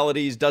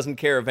generalities, doesn't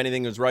care if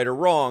anything is right or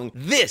wrong.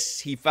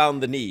 This, he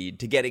found the need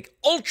to get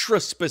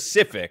ultra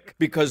specific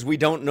because we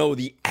don't know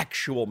the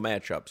actual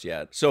matchups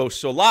yet. So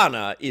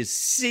Solana is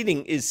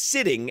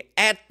sitting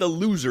at the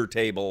loser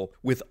table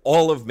with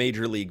all of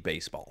Major League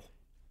Baseball.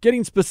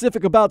 Getting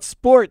specific about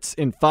sports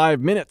in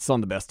 5 minutes on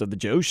the Best of the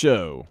Joe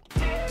Show.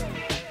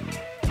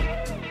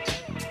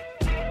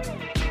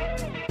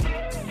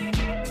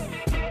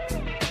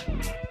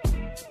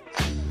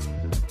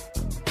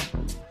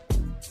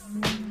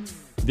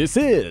 This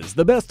is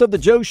the Best of the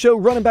Joe Show,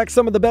 running back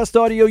some of the best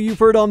audio you've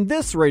heard on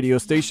this radio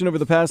station over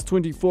the past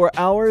 24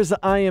 hours.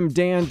 I am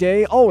Dan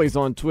Day, always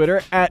on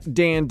Twitter, at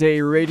Dan Day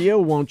Radio.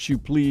 Won't you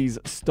please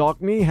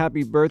stalk me?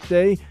 Happy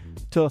birthday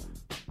to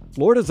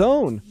Florida's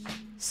own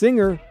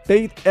singer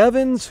Faith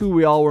Evans, who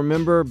we all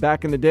remember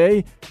back in the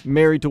day,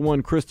 married to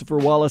one Christopher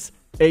Wallace,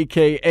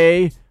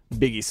 a.k.a.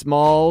 Biggie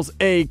Smalls,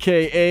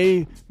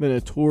 a.k.a. the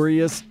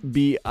Notorious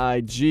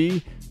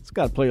B.I.G. It's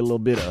got to play a little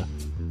bit of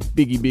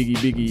Biggie, Biggie,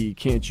 Biggie,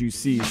 can't you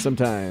see?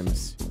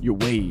 Sometimes your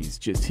ways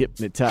just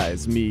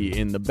hypnotize me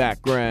in the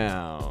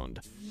background.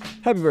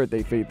 Happy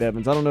birthday, Faith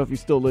Evans. I don't know if you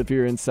still live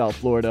here in South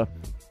Florida,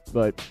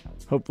 but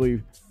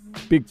hopefully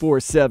Big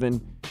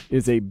 4-7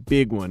 is a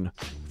big one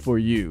for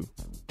you.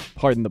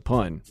 Pardon the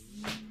pun,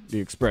 the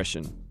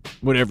expression,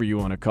 whatever you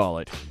want to call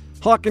it.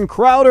 Hawken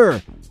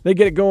Crowder, they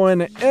get it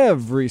going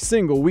every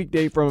single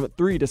weekday from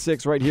 3 to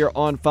 6 right here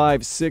on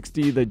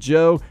 560 The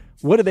Joe.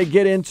 What did they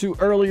get into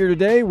earlier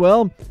today?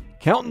 Well,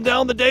 counting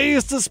down the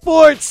days to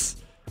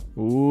sports.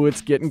 Ooh,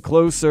 it's getting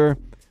closer.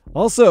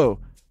 Also,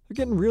 they're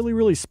getting really,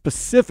 really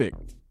specific.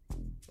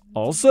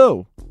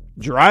 Also,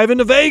 driving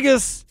to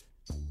Vegas.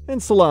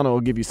 And Solano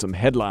will give you some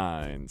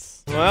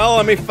headlines. Well,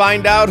 let me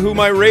find out who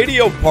my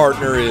radio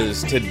partner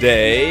is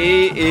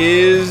today.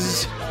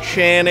 Is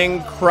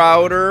Channing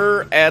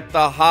Crowder at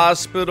the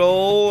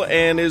hospital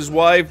and his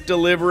wife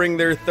delivering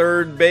their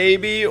third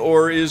baby,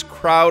 or is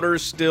Crowder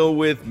still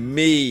with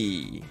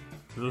me?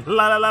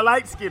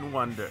 Light skin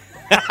wonder.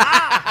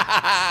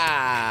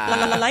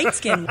 Light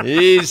skin.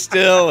 He's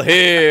still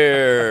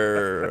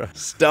here.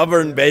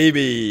 Stubborn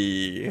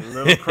baby.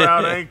 Little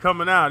Crowder ain't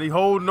coming out. He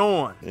holding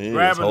on.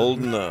 He's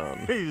holding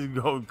on. He's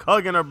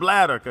hugging her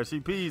bladder because she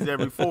pees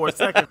every 4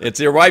 seconds. It's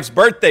your wife's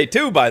birthday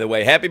too, by the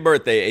way. Happy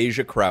birthday,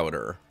 Asia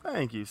Crowder.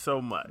 Thank you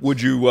so much.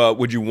 Would you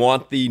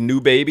want the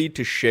new baby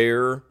to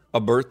share a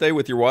birthday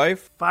with your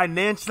wife?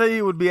 Financially,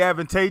 it would be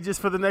advantageous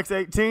for the next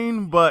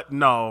 18, but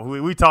no,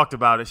 we talked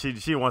about it.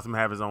 She wants him to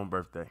have his own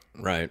birthday.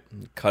 Right.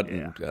 Cut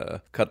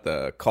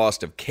the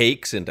cost of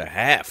cakes into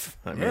half.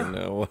 I mean,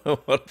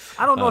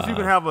 I don't know if you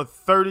can have a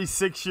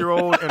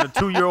 36-year-old and a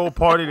 2-year-old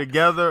party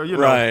together. You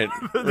know, right.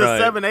 The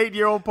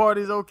 7-8-year-old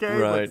party is okay.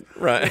 Right.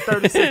 But right.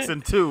 36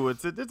 and 2,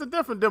 it's a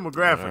different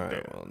demographic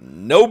there. Well,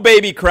 no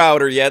baby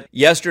Crowder yet.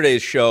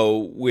 Yesterday's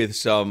show with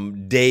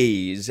some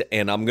days,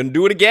 and I'm going to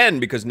do it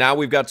again because now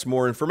we've got some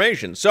more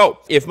information. So,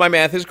 if my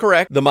math is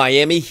correct, the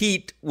Miami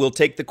Heat will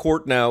take the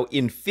court now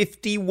in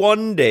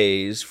 51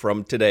 days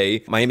from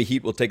today. Miami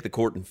Heat will take the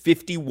court in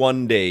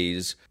 51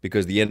 days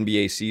because the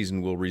NBA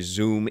season will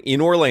resume in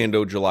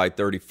Orlando July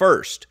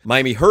 31st.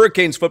 Miami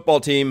Hurricanes football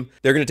team,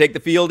 they're going to take the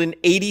field in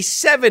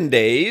 87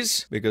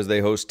 days because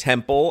they host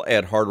Temple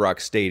at Hard Rock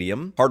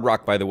Stadium. Hard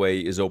Rock, by the way,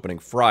 is opening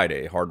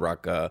Friday. Hard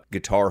Rock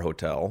Guitar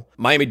Hotel.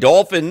 Miami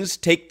Dolphins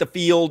take the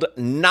field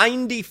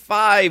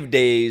 95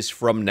 days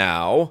from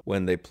now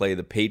when they play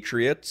the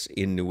Patriots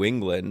in New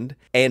England.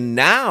 And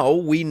now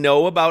we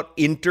know about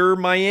Inter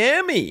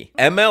Miami.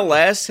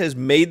 MLS has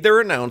made their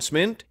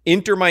announcement.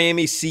 Inter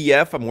Miami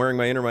CF, I'm wearing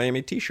my Inter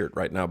Miami t-shirt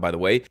right now, by the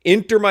way.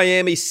 Inter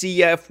Miami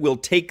CF will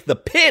take the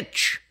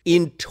pitch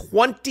in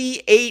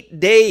 28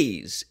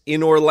 days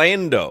in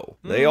Orlando.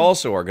 They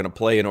also are going to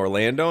play in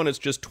Orlando, and it's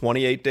just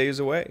 28 days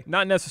away.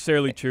 Not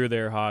necessarily true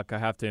there, Hawk. I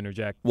have to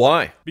interject.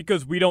 Why?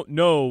 Because we don't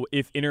know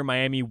if Inter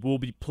Miami will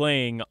be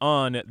playing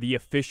on the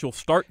official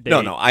start date.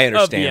 No, I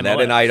understand that,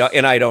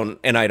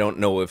 and I don't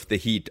know if the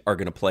Heat are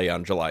going to play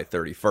on July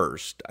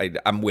 31st.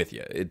 I'm with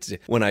you. It's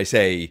when I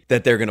say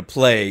that they're going to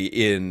play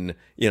in,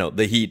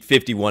 the Heat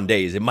 51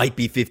 days, it might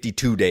be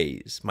 52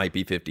 days, might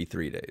be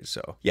 53 days.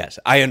 So yes,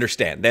 I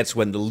understand. That's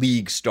when the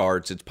league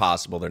starts. It's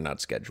possible they're not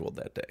scheduled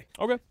that day.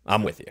 Okay,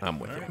 I'm with you.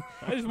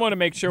 I just want to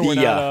make sure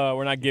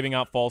we're not giving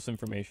out false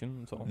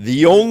information. That's all.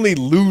 The only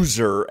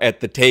loser at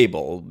the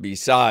table,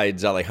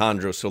 besides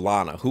Alejandro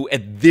Solana, who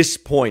at this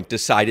point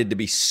decided to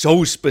be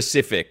so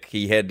specific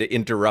he had to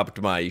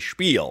interrupt my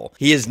spiel.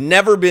 He has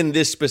never been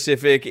this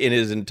specific in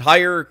his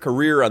entire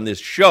career on this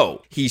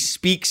show. He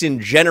speaks in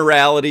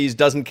generalities,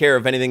 doesn't care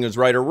if anything is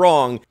right or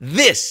wrong.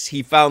 This,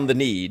 he found the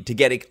need to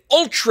get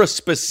ultra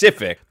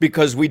specific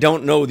because we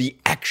don't know the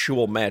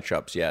actual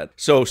matchups yet.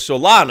 So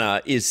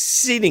Solana is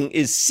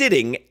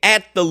sitting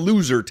at the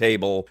loser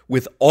table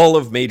with all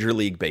of Major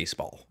League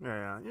Baseball.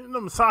 Yeah,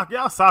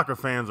 y'all soccer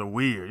fans are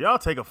weird. Y'all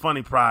take a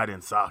funny pride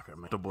in soccer,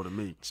 man. To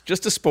me, it's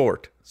just a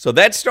sport. So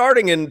that's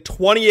starting in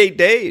 28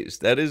 days.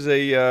 That is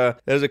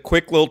a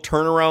quick little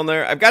turnaround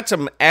there. I've got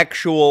some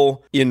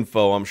actual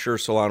info. I'm sure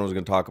Solano was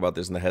going to talk about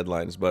this in the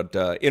headlines, but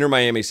Inter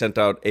Miami sent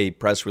out a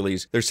press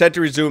release. They're set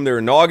to resume their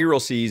inaugural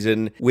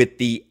season with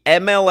the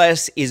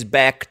MLS is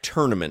Back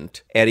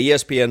tournament at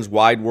ESPN's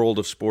Wide World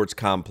of Sports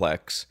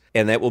complex,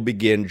 and that will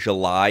begin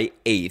July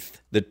 8th.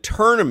 The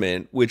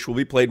tournament, which will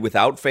be played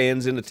without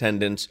fans in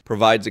attendance,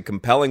 provides a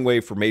compelling way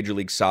for Major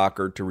League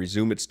Soccer to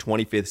resume its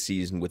 25th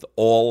season with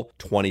all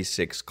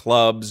 26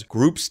 clubs.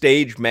 Group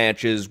stage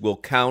matches will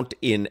count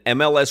in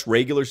MLS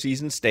regular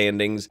season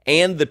standings,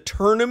 and the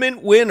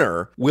tournament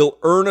winner will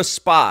earn a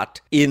spot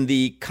in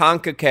the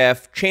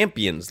CONCACAF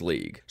Champions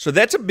League. So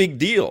that's a big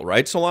deal,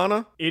 right,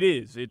 Solana? It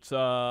is. It's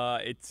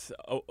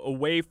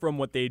away from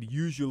what they'd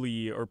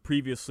usually or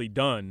previously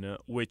done,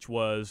 which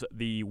was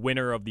the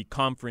winner of the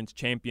conference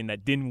champion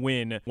that didn't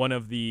win one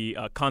of the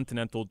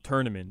continental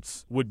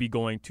tournaments would be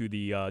going to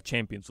the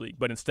Champions League.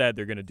 But instead,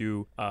 they're going to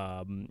do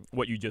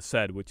what you just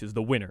said, which is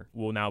the winner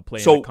will now play.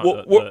 So,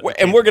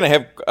 we're going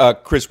to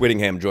have Chris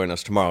Whittingham join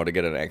us tomorrow to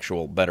get an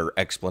actual better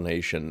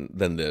explanation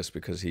than this,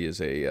 because he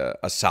is a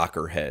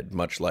soccer head,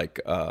 much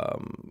like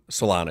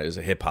Solana is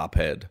a hip hop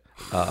head.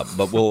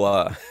 But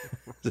we'll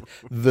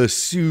the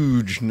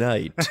Suge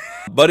Knight.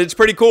 But it's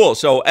pretty cool.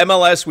 So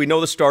MLS, we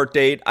know the start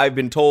date. I've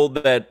been told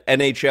that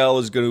NHL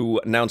is going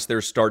to announce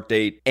their start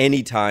date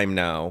anytime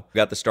now. We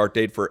got the start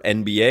date for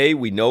NBA.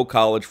 We know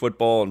college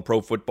football and pro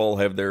football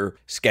have their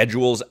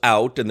schedules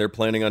out, and they're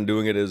planning on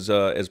doing it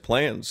as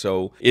planned.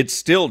 So it's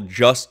still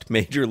just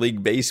Major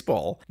League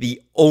Baseball,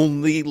 the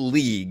only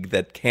league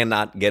that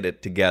cannot get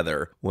it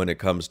together when it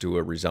comes to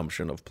a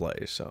resumption of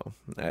play. So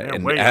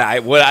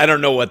I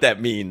don't know what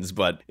that means,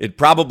 but it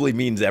probably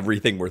means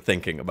everything we're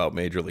thinking about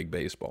Major League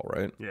Baseball,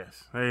 right?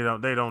 Yes,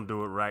 they don't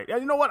do it right.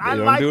 You know what? I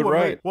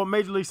like what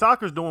Major League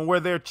Soccer is doing, where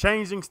they're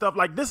changing stuff.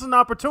 Like, this is an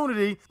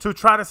opportunity to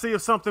try to see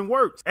if something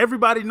works.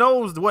 Everybody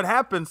knows what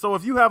happens, so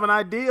if you have an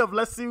idea of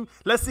let's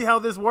see how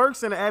this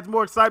works and it adds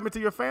more excitement to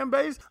your fan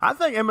base, I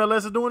think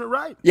MLS is doing it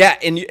right. Yeah,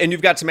 and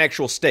you've got some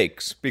actual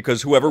stakes,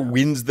 because whoever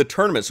wins the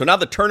tournament. So now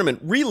the tournament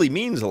really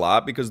means a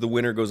lot, because the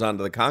winner goes on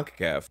to the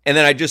CONCACAF. And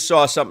then I just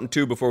saw something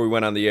too before we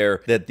went on the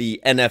air, that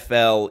the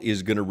NFL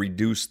is going to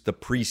reduce the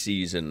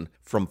preseason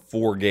from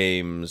 4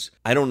 games.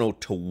 I don't know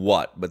to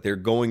what, but they're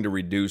going to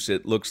reduce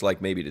it. Looks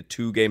like maybe to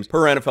 2 games.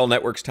 Per NFL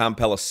Network's Tom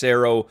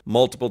Pelissero,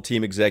 multiple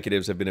team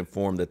executives have been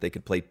informed that they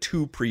could play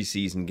 2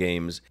 preseason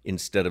games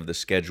instead of the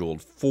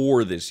scheduled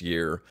 4 this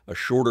year. A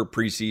shorter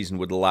preseason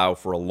would allow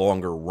for a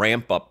longer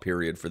ramp-up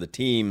period for the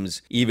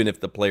teams, even if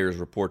the players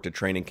report to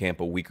training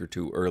camp a week or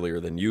 2 earlier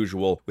than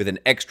usual, with an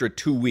extra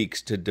 2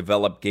 weeks to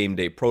develop game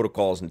day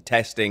protocols and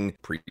testing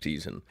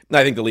preseason.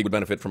 I think the league would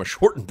benefit from a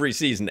shortened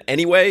preseason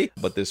anyway,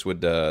 but this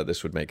would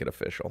make it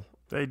official.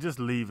 They just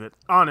leave it.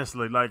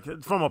 Honestly,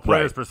 like, from a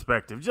player's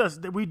perspective,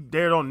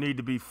 there don't need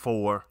to be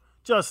 4.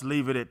 Just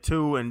leave it at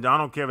 2, and I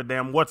don't care a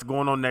damn what's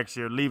going on next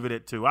year. Leave it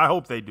at 2. I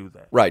hope they do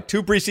that. Right.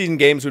 2 preseason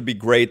games would be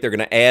great. They're going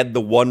to add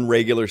the 1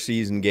 regular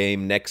season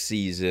game next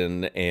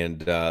season, and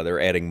they're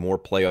adding more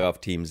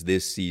playoff teams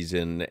this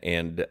season.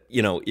 And,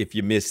 if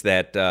you miss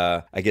that,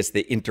 I guess,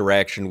 the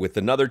interaction with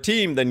another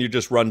team, then you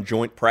just run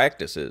joint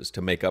practices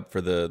to make up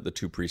for the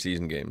 2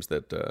 preseason games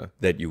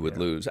that you would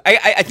lose.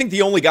 I think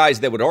the only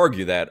guys that would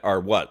argue that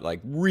are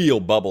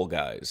real bubble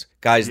guys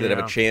that have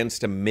a chance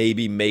to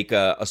maybe make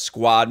a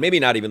squad, maybe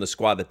not even the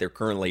squad that they're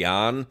currently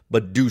on,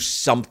 but do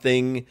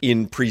something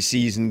in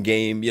preseason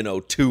game,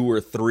 2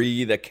 or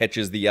 3 that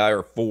catches the eye,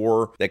 or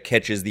 4 that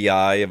catches the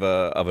eye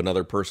of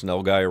another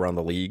personnel guy around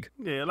the league.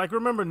 Yeah, like,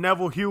 remember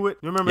Neville Hewitt?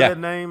 You remember that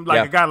name?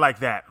 Like, a guy like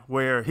that,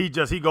 where he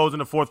goes in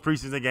the 4th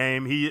preseason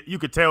game. You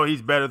could tell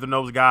he's better than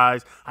those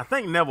guys. I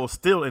think Neville's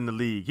still in the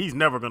league. He's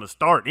never going to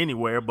start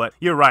anywhere, but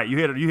you're right. You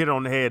hit it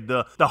on the head.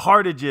 The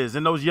Hardages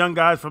and those young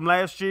guys from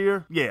last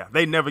year,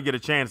 they never get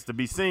get a chance to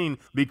be seen,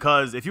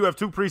 because if you have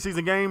 2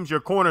 preseason games, your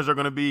corners are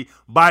going to be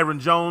Byron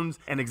Jones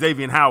and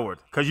Xavier Howard,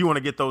 because you want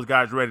to get those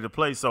guys ready to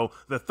play. So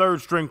the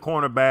 3rd-string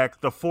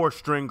cornerback, the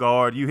 4th-string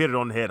guard, you hit it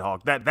on the head,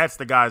 Hawk. That's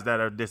the guys that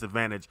are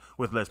disadvantaged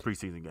with less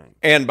preseason games.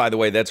 And by the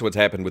way, that's what's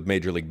happened with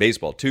Major League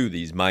Baseball too.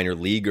 These minor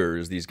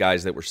leaguers, these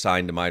guys that were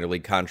signed to minor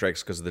league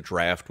contracts because the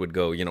draft would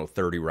go,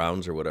 30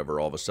 rounds or whatever,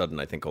 all of a sudden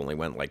I think only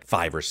went like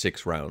 5 or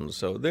 6 rounds.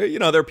 So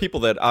there are people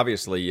that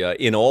obviously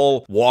in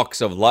all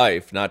walks of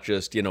life, not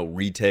just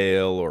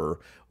retail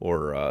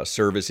or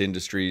service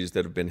industries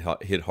that have been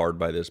hit hard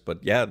by this,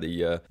 but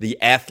the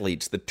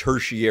athletes, the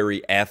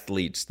tertiary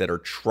athletes that are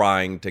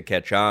trying to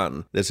catch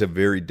on. This is a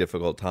very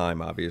difficult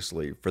time,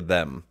 obviously, for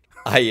them.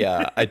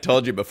 I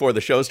told you before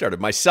the show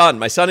started, my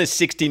son is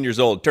 16 years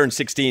old, turned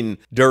 16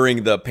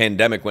 during the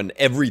pandemic when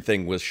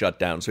everything was shut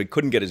down, so he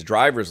couldn't get his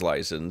driver's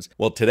license.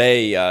 Well,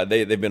 today,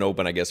 they've been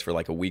open, I guess, for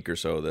like a week or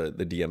so, the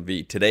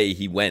DMV. Today,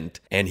 he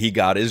went and he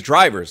got his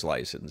driver's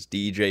license.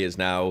 DJ is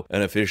now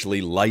an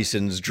officially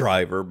licensed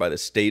driver by the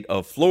state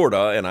of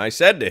Florida, and I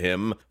said to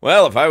him,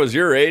 well, if I was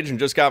your age and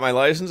just got my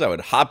license, I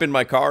would hop in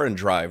my car and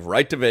drive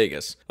right to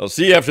Vegas. I'll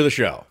see you after the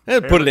show.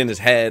 And put it in his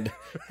head.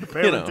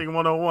 Parenting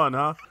 101,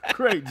 huh?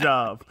 Great job.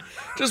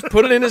 Just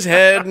put it in his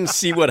head and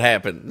see what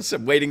happens.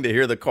 I'm waiting to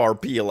hear the car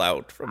peel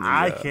out from the...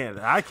 I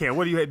can't.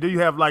 What do you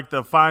have like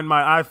the Find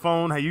My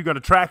iPhone? Are you going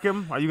to track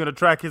him? Are you going to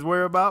track his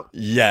whereabouts?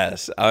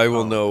 Yes, I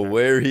will know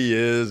where he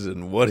is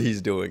and what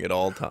he's doing at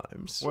all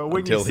times. Well,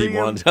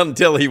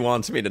 until he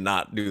wants me to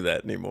not do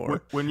that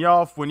anymore. When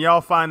y'all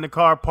find the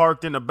car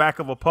parked in the back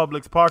of a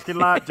Publix parking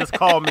lot, just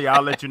call me.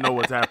 I'll let you know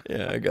what's happening.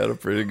 Yeah, I got a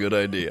pretty good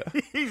idea.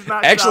 He's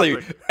not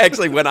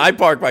actually, when I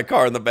park my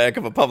car in the back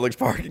of a Publix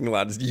parking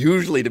lot, it's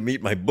usually to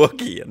meet my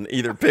bookie and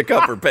either pick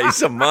up or pay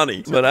some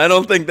money. But I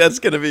don't think that's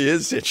going to be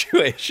his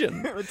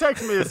situation.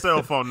 Text me his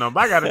cell phone number.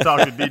 I got to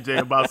talk to DJ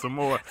about some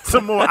more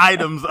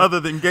items other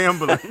than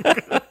gambling.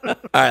 All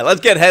right, let's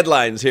get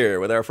headlines here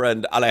with our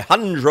friend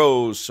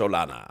Alejandro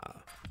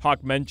Solana.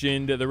 Hawk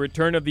mentioned the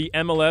return of the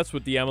MLS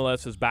with the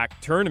MLS is Back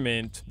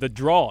tournament, the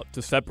draw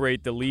to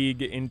separate the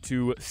league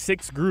into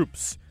 6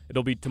 groups.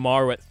 It'll be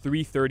tomorrow at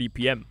 3:30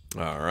 p.m.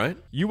 All right.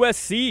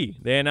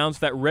 USC, they announced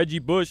that Reggie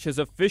Bush has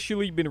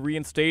officially been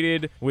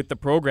reinstated with the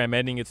program,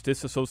 ending its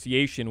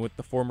disassociation with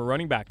the former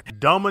running back.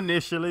 Dumb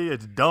initially,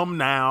 it's dumb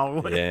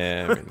now.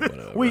 Yeah, I mean,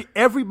 whatever.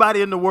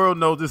 Everybody in the world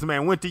knows this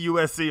man went to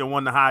USC and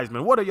won the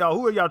Heisman.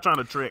 Who are y'all trying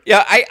to trick?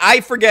 Yeah,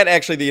 I forget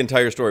actually the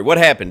entire story. What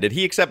happened? Did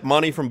he accept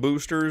money from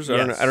boosters?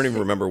 Yes. I don't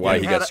even remember why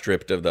he got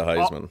stripped of the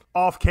Heisman.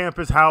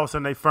 Off-campus house,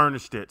 and they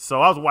furnished it.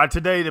 So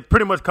today it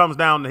pretty much comes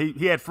down to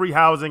he had free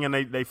housing, and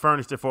they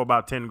furnished it for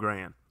about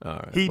 $10,000. All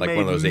right. Like one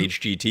of those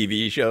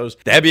HGTV shows.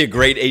 That'd be a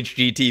great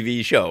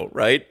HGTV show,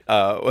 right?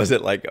 Was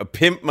it like a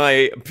pimp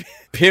my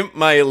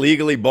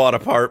illegally bought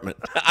apartment?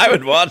 I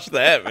would watch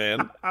that,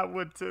 man. I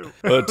would too.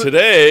 But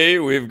today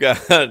we've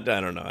got, I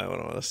don't know, I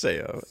don't want to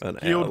say an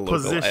field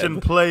position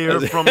player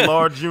from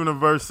large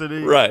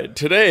university. Right.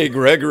 Today,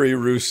 Gregory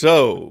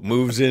Rousseau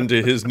moves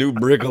into his new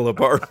Brickell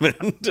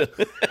apartment.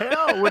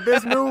 Hell, with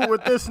this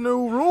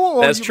new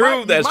rule, that's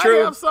true. That's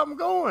true. Have something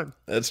going.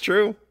 That's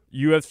true.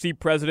 UFC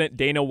President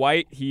Dana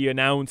White, he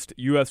announced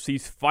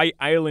UFC's Fight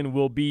Island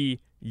will be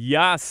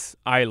Yas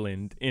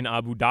Island in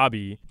Abu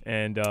Dhabi.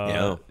 And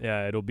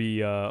it'll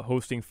be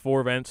hosting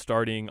 4 events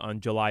starting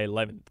on July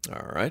 11th.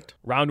 All right.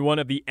 Round 1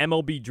 of the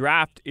MLB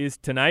draft is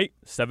tonight,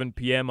 7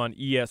 p.m. on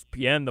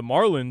ESPN. The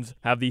Marlins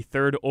have the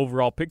 3rd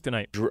overall pick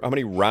tonight. How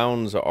many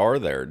rounds are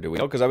there? Do we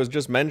know? Because I was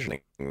just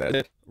mentioning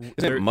that.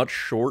 Isn't it much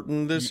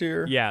shortened this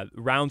year? Yeah,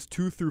 rounds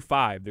 2 through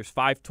 5. There's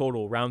 5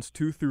 total. Rounds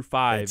 2 through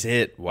 5 That's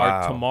it. Wow.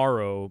 are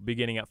tomorrow,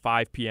 beginning at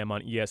 5 p.m.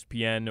 on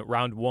ESPN.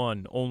 Round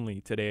 1 only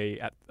today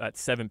at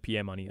 7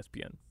 p.m. on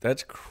ESPN.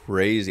 That's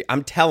crazy.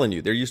 I'm telling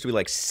you, there used to be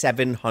like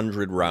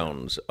 700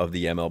 rounds of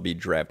the MLB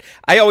draft.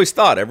 I always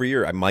thought every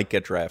year I might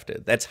get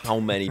drafted. That's how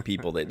many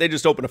people they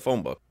just open a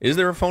phone book. Is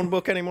there a phone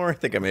book anymore? I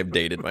think I may have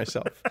dated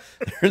myself.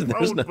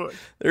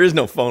 There is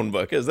no phone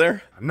book, is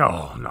there?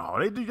 No.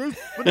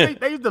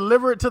 They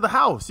deliver it to the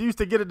house. You used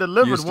to get it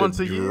delivered once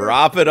a year.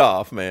 Drop it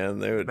off, man.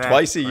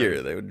 Twice a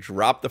year. They would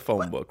drop the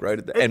phone book right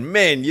at the and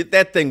man,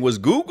 that thing was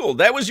Google.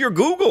 That was your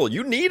Google.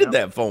 You needed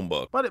that phone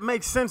book. But it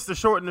makes sense to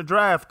shorten the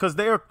draft because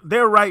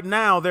they're right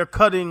now they're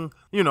cutting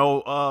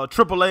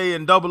AAA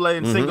and AA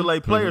and single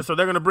A players, so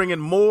they're going to bring in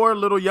more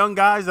little young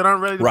guys that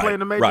aren't ready to play in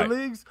the major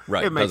leagues.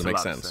 Right, it makes doesn't a make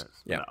lot sense. of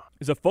sense. Yeah. No.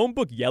 Is a phone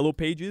book Yellow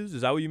Pages?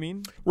 Is that what you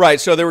mean? Right.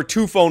 So there were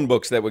 2 phone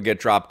books that would get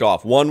dropped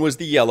off. One was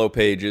the Yellow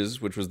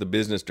Pages, which was the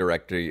business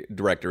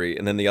directory,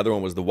 and then the other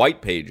one was the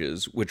White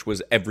Pages, which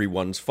was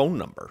everyone's phone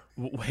number.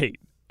 Wait.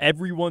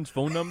 Everyone's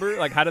phone number?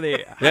 Like, how do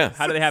they?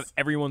 How do they have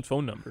everyone's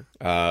phone number?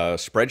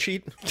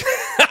 Spreadsheet.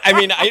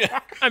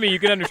 I mean, you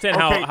can understand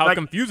how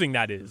confusing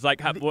that is.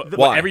 Like,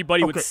 why?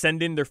 Everybody would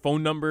send in their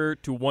phone number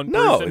to one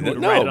person.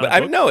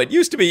 It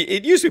used to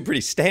be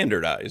pretty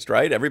standardized,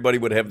 right? Everybody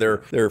would have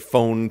their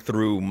phone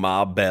through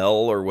Ma Bell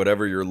or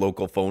whatever your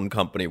local phone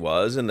company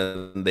was, and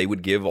then they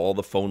would give all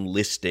the phone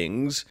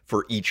listings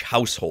for each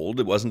household.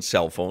 It wasn't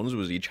cell phones; it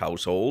was each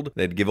household.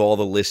 They'd give all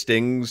the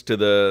listings to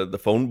the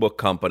phone book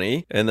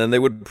company, and then they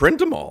would print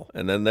them all.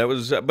 And then that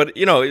was, but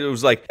it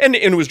was like, and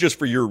it was just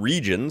for your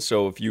region.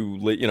 So if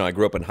I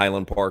grew up in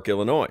Highland Park,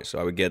 Illinois, so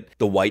I would get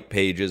the white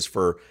pages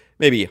for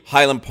maybe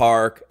Highland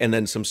Park and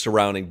then some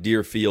surrounding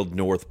Deerfield,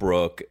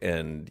 Northbrook,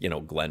 and,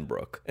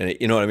 Glenbrook. And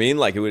you know what I mean?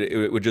 Like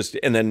it would just,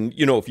 and then,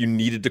 if you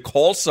needed to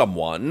call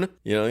someone,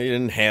 you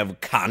didn't have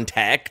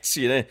contacts,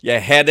 you had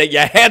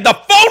the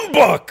phone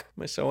book. What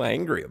am I so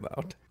angry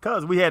about?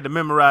 Because we had to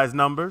memorize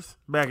numbers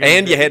back in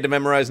And you had to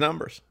memorize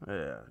numbers.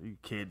 Yeah,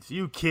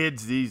 you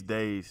kids these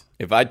days.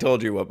 If I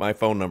told you what my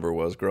phone number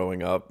was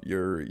growing up,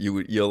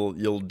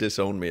 you'll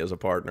disown me as a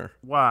partner.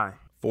 Why?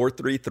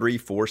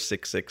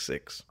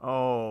 433-4666.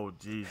 Oh,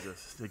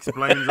 Jesus.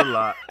 Explains a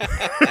lot.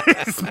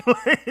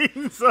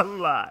 Explains a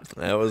lot.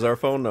 That was our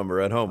phone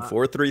number at home,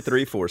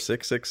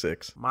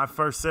 433-4666. My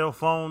first cell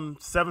phone,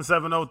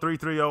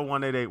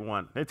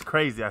 770-330-1881. It's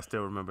crazy I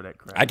still remember that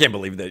crap. I can't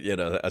believe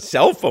that, a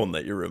cell phone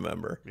that you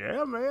remember.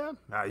 Yeah, man.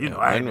 I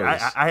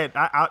had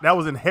that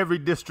was in heavy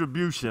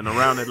distribution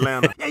around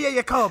Atlanta.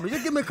 yeah, call me.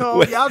 Just give me a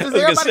call. I was going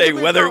to say,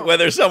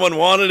 whether someone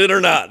wanted it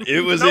or not,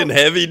 it was in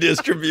heavy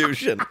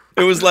distribution.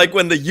 It was like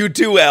when the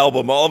U2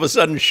 album all of a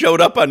sudden showed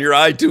up on your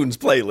iTunes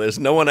playlist.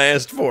 No one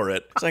asked for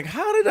it. It's like,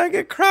 how did I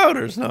get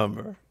Crowder's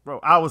number? Bro,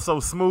 I was so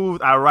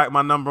smooth. I write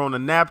my number on a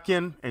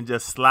napkin and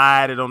just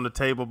slide it on the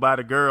table by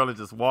the girl and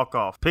just walk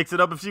off. Picks it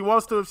up if she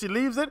wants to. If she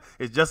leaves it,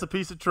 it's just a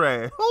piece of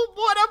trash. Oh,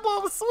 boy, that boy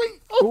was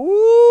sweet.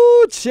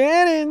 Ooh,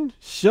 Channing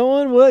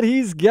showing what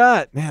he's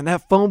got. Man,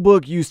 that phone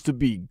book used to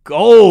be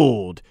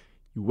gold.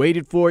 You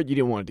waited for it. You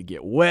didn't want it to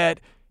get wet.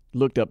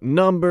 Looked up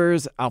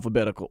numbers,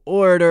 alphabetical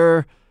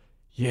order.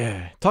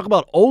 Yeah, talk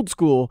about old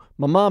school.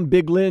 My mom,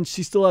 Big Lynn,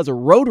 she still has a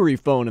rotary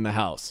phone in the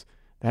house.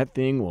 That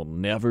thing will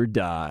never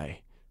die.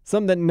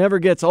 Something that never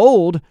gets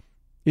old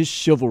is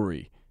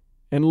chivalry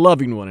and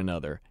loving one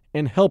another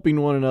and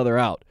helping one another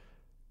out.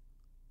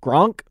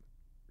 Gronk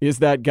is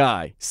that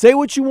guy. Say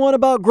what you want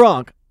about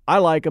Gronk. I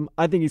like him.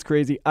 I think he's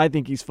crazy. I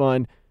think he's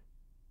fun.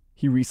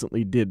 He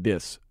recently did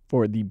this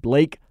for the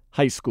Blake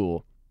High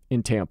School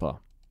in Tampa.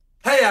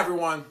 Hey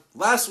everyone!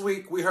 Last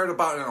week we heard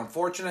about an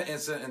unfortunate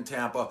incident in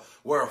Tampa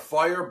where a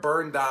fire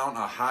burned down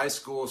a high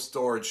school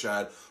storage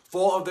shed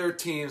full of their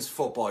team's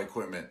football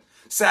equipment.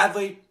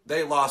 Sadly,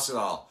 they lost it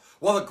all.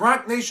 Well, the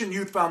Gronk Nation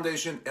Youth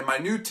Foundation and my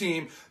new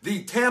team,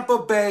 the Tampa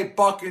Bay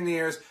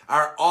Buccaneers,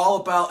 are all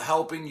about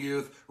helping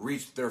youth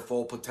reach their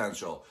full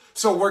potential.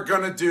 So we're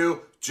gonna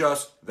do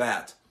just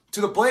that. To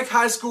the Blake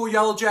High School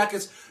Yellow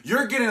Jackets,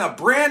 you're getting a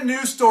brand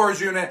new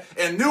storage unit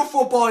and new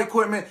football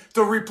equipment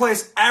to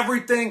replace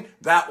everything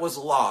that was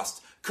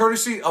lost,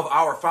 courtesy of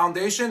our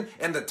foundation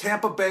and the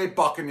Tampa Bay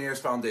Buccaneers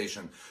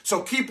Foundation.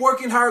 So keep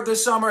working hard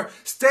this summer,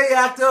 stay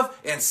active,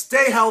 and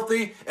stay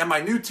healthy, and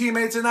my new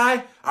teammates and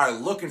I are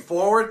looking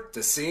forward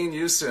to seeing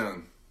you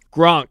soon.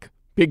 Gronk,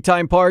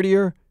 big-time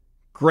partier,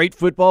 great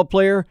football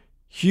player,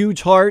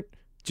 huge heart,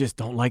 just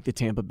don't like the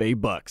Tampa Bay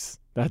Bucks.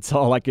 That's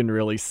all I can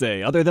really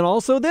say, other than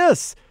also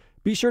this.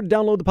 Be sure to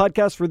download the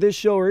podcast for this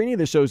show or any of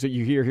the shows that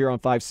you hear here on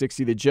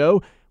 560 The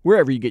Joe,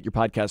 wherever you get your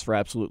podcast for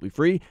absolutely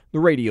free, the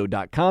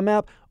radio.com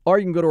app, or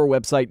you can go to our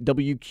website,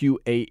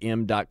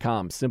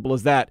 WQAM.com. Simple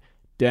as that.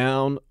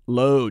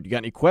 Download. You got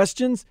any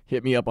questions?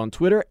 Hit me up on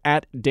Twitter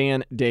at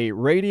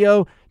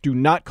DanDayRadio. Do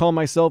not call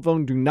my cell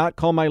phone. Do not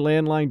call my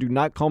landline. Do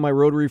not call my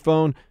rotary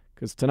phone,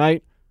 because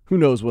tonight, who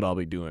knows what I'll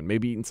be doing.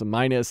 Maybe eating some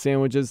Mayonnaise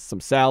sandwiches, some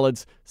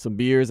salads, some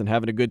beers, and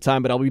having a good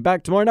time. But I'll be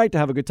back tomorrow night to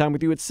have a good time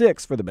with you at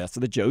 6 for the Best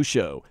of the Joe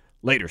Show.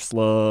 Later,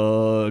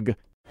 slug.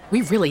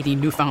 We really need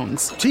new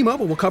phones.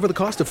 T-Mobile will cover the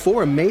cost of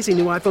 4 amazing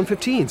new iPhone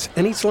 15s,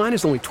 and each line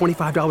is only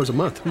 $25 a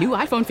month. New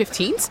iPhone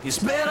 15s? It's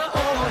better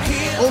over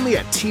here. Only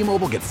at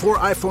T-Mobile, get 4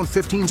 iPhone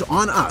 15s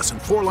on us and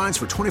 4 lines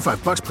for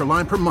 $25 per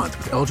line per month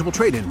with eligible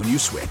trade-in when you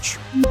switch.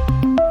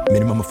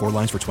 Minimum of 4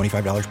 lines for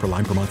 $25 per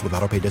line per month with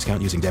autopay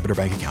discount using debit or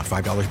bank account.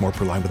 $5 more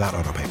per line without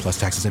autopay, plus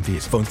taxes and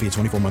fees. Phone fee at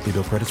 24 monthly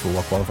bill credits for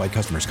well-qualified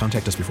customers.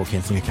 Contact us before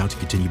canceling account to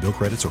continue bill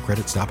credits or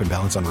credit stop and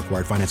balance on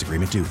required finance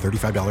agreement due.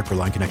 $35 per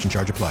line connection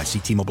charge applies. See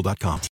T-Mobile.com.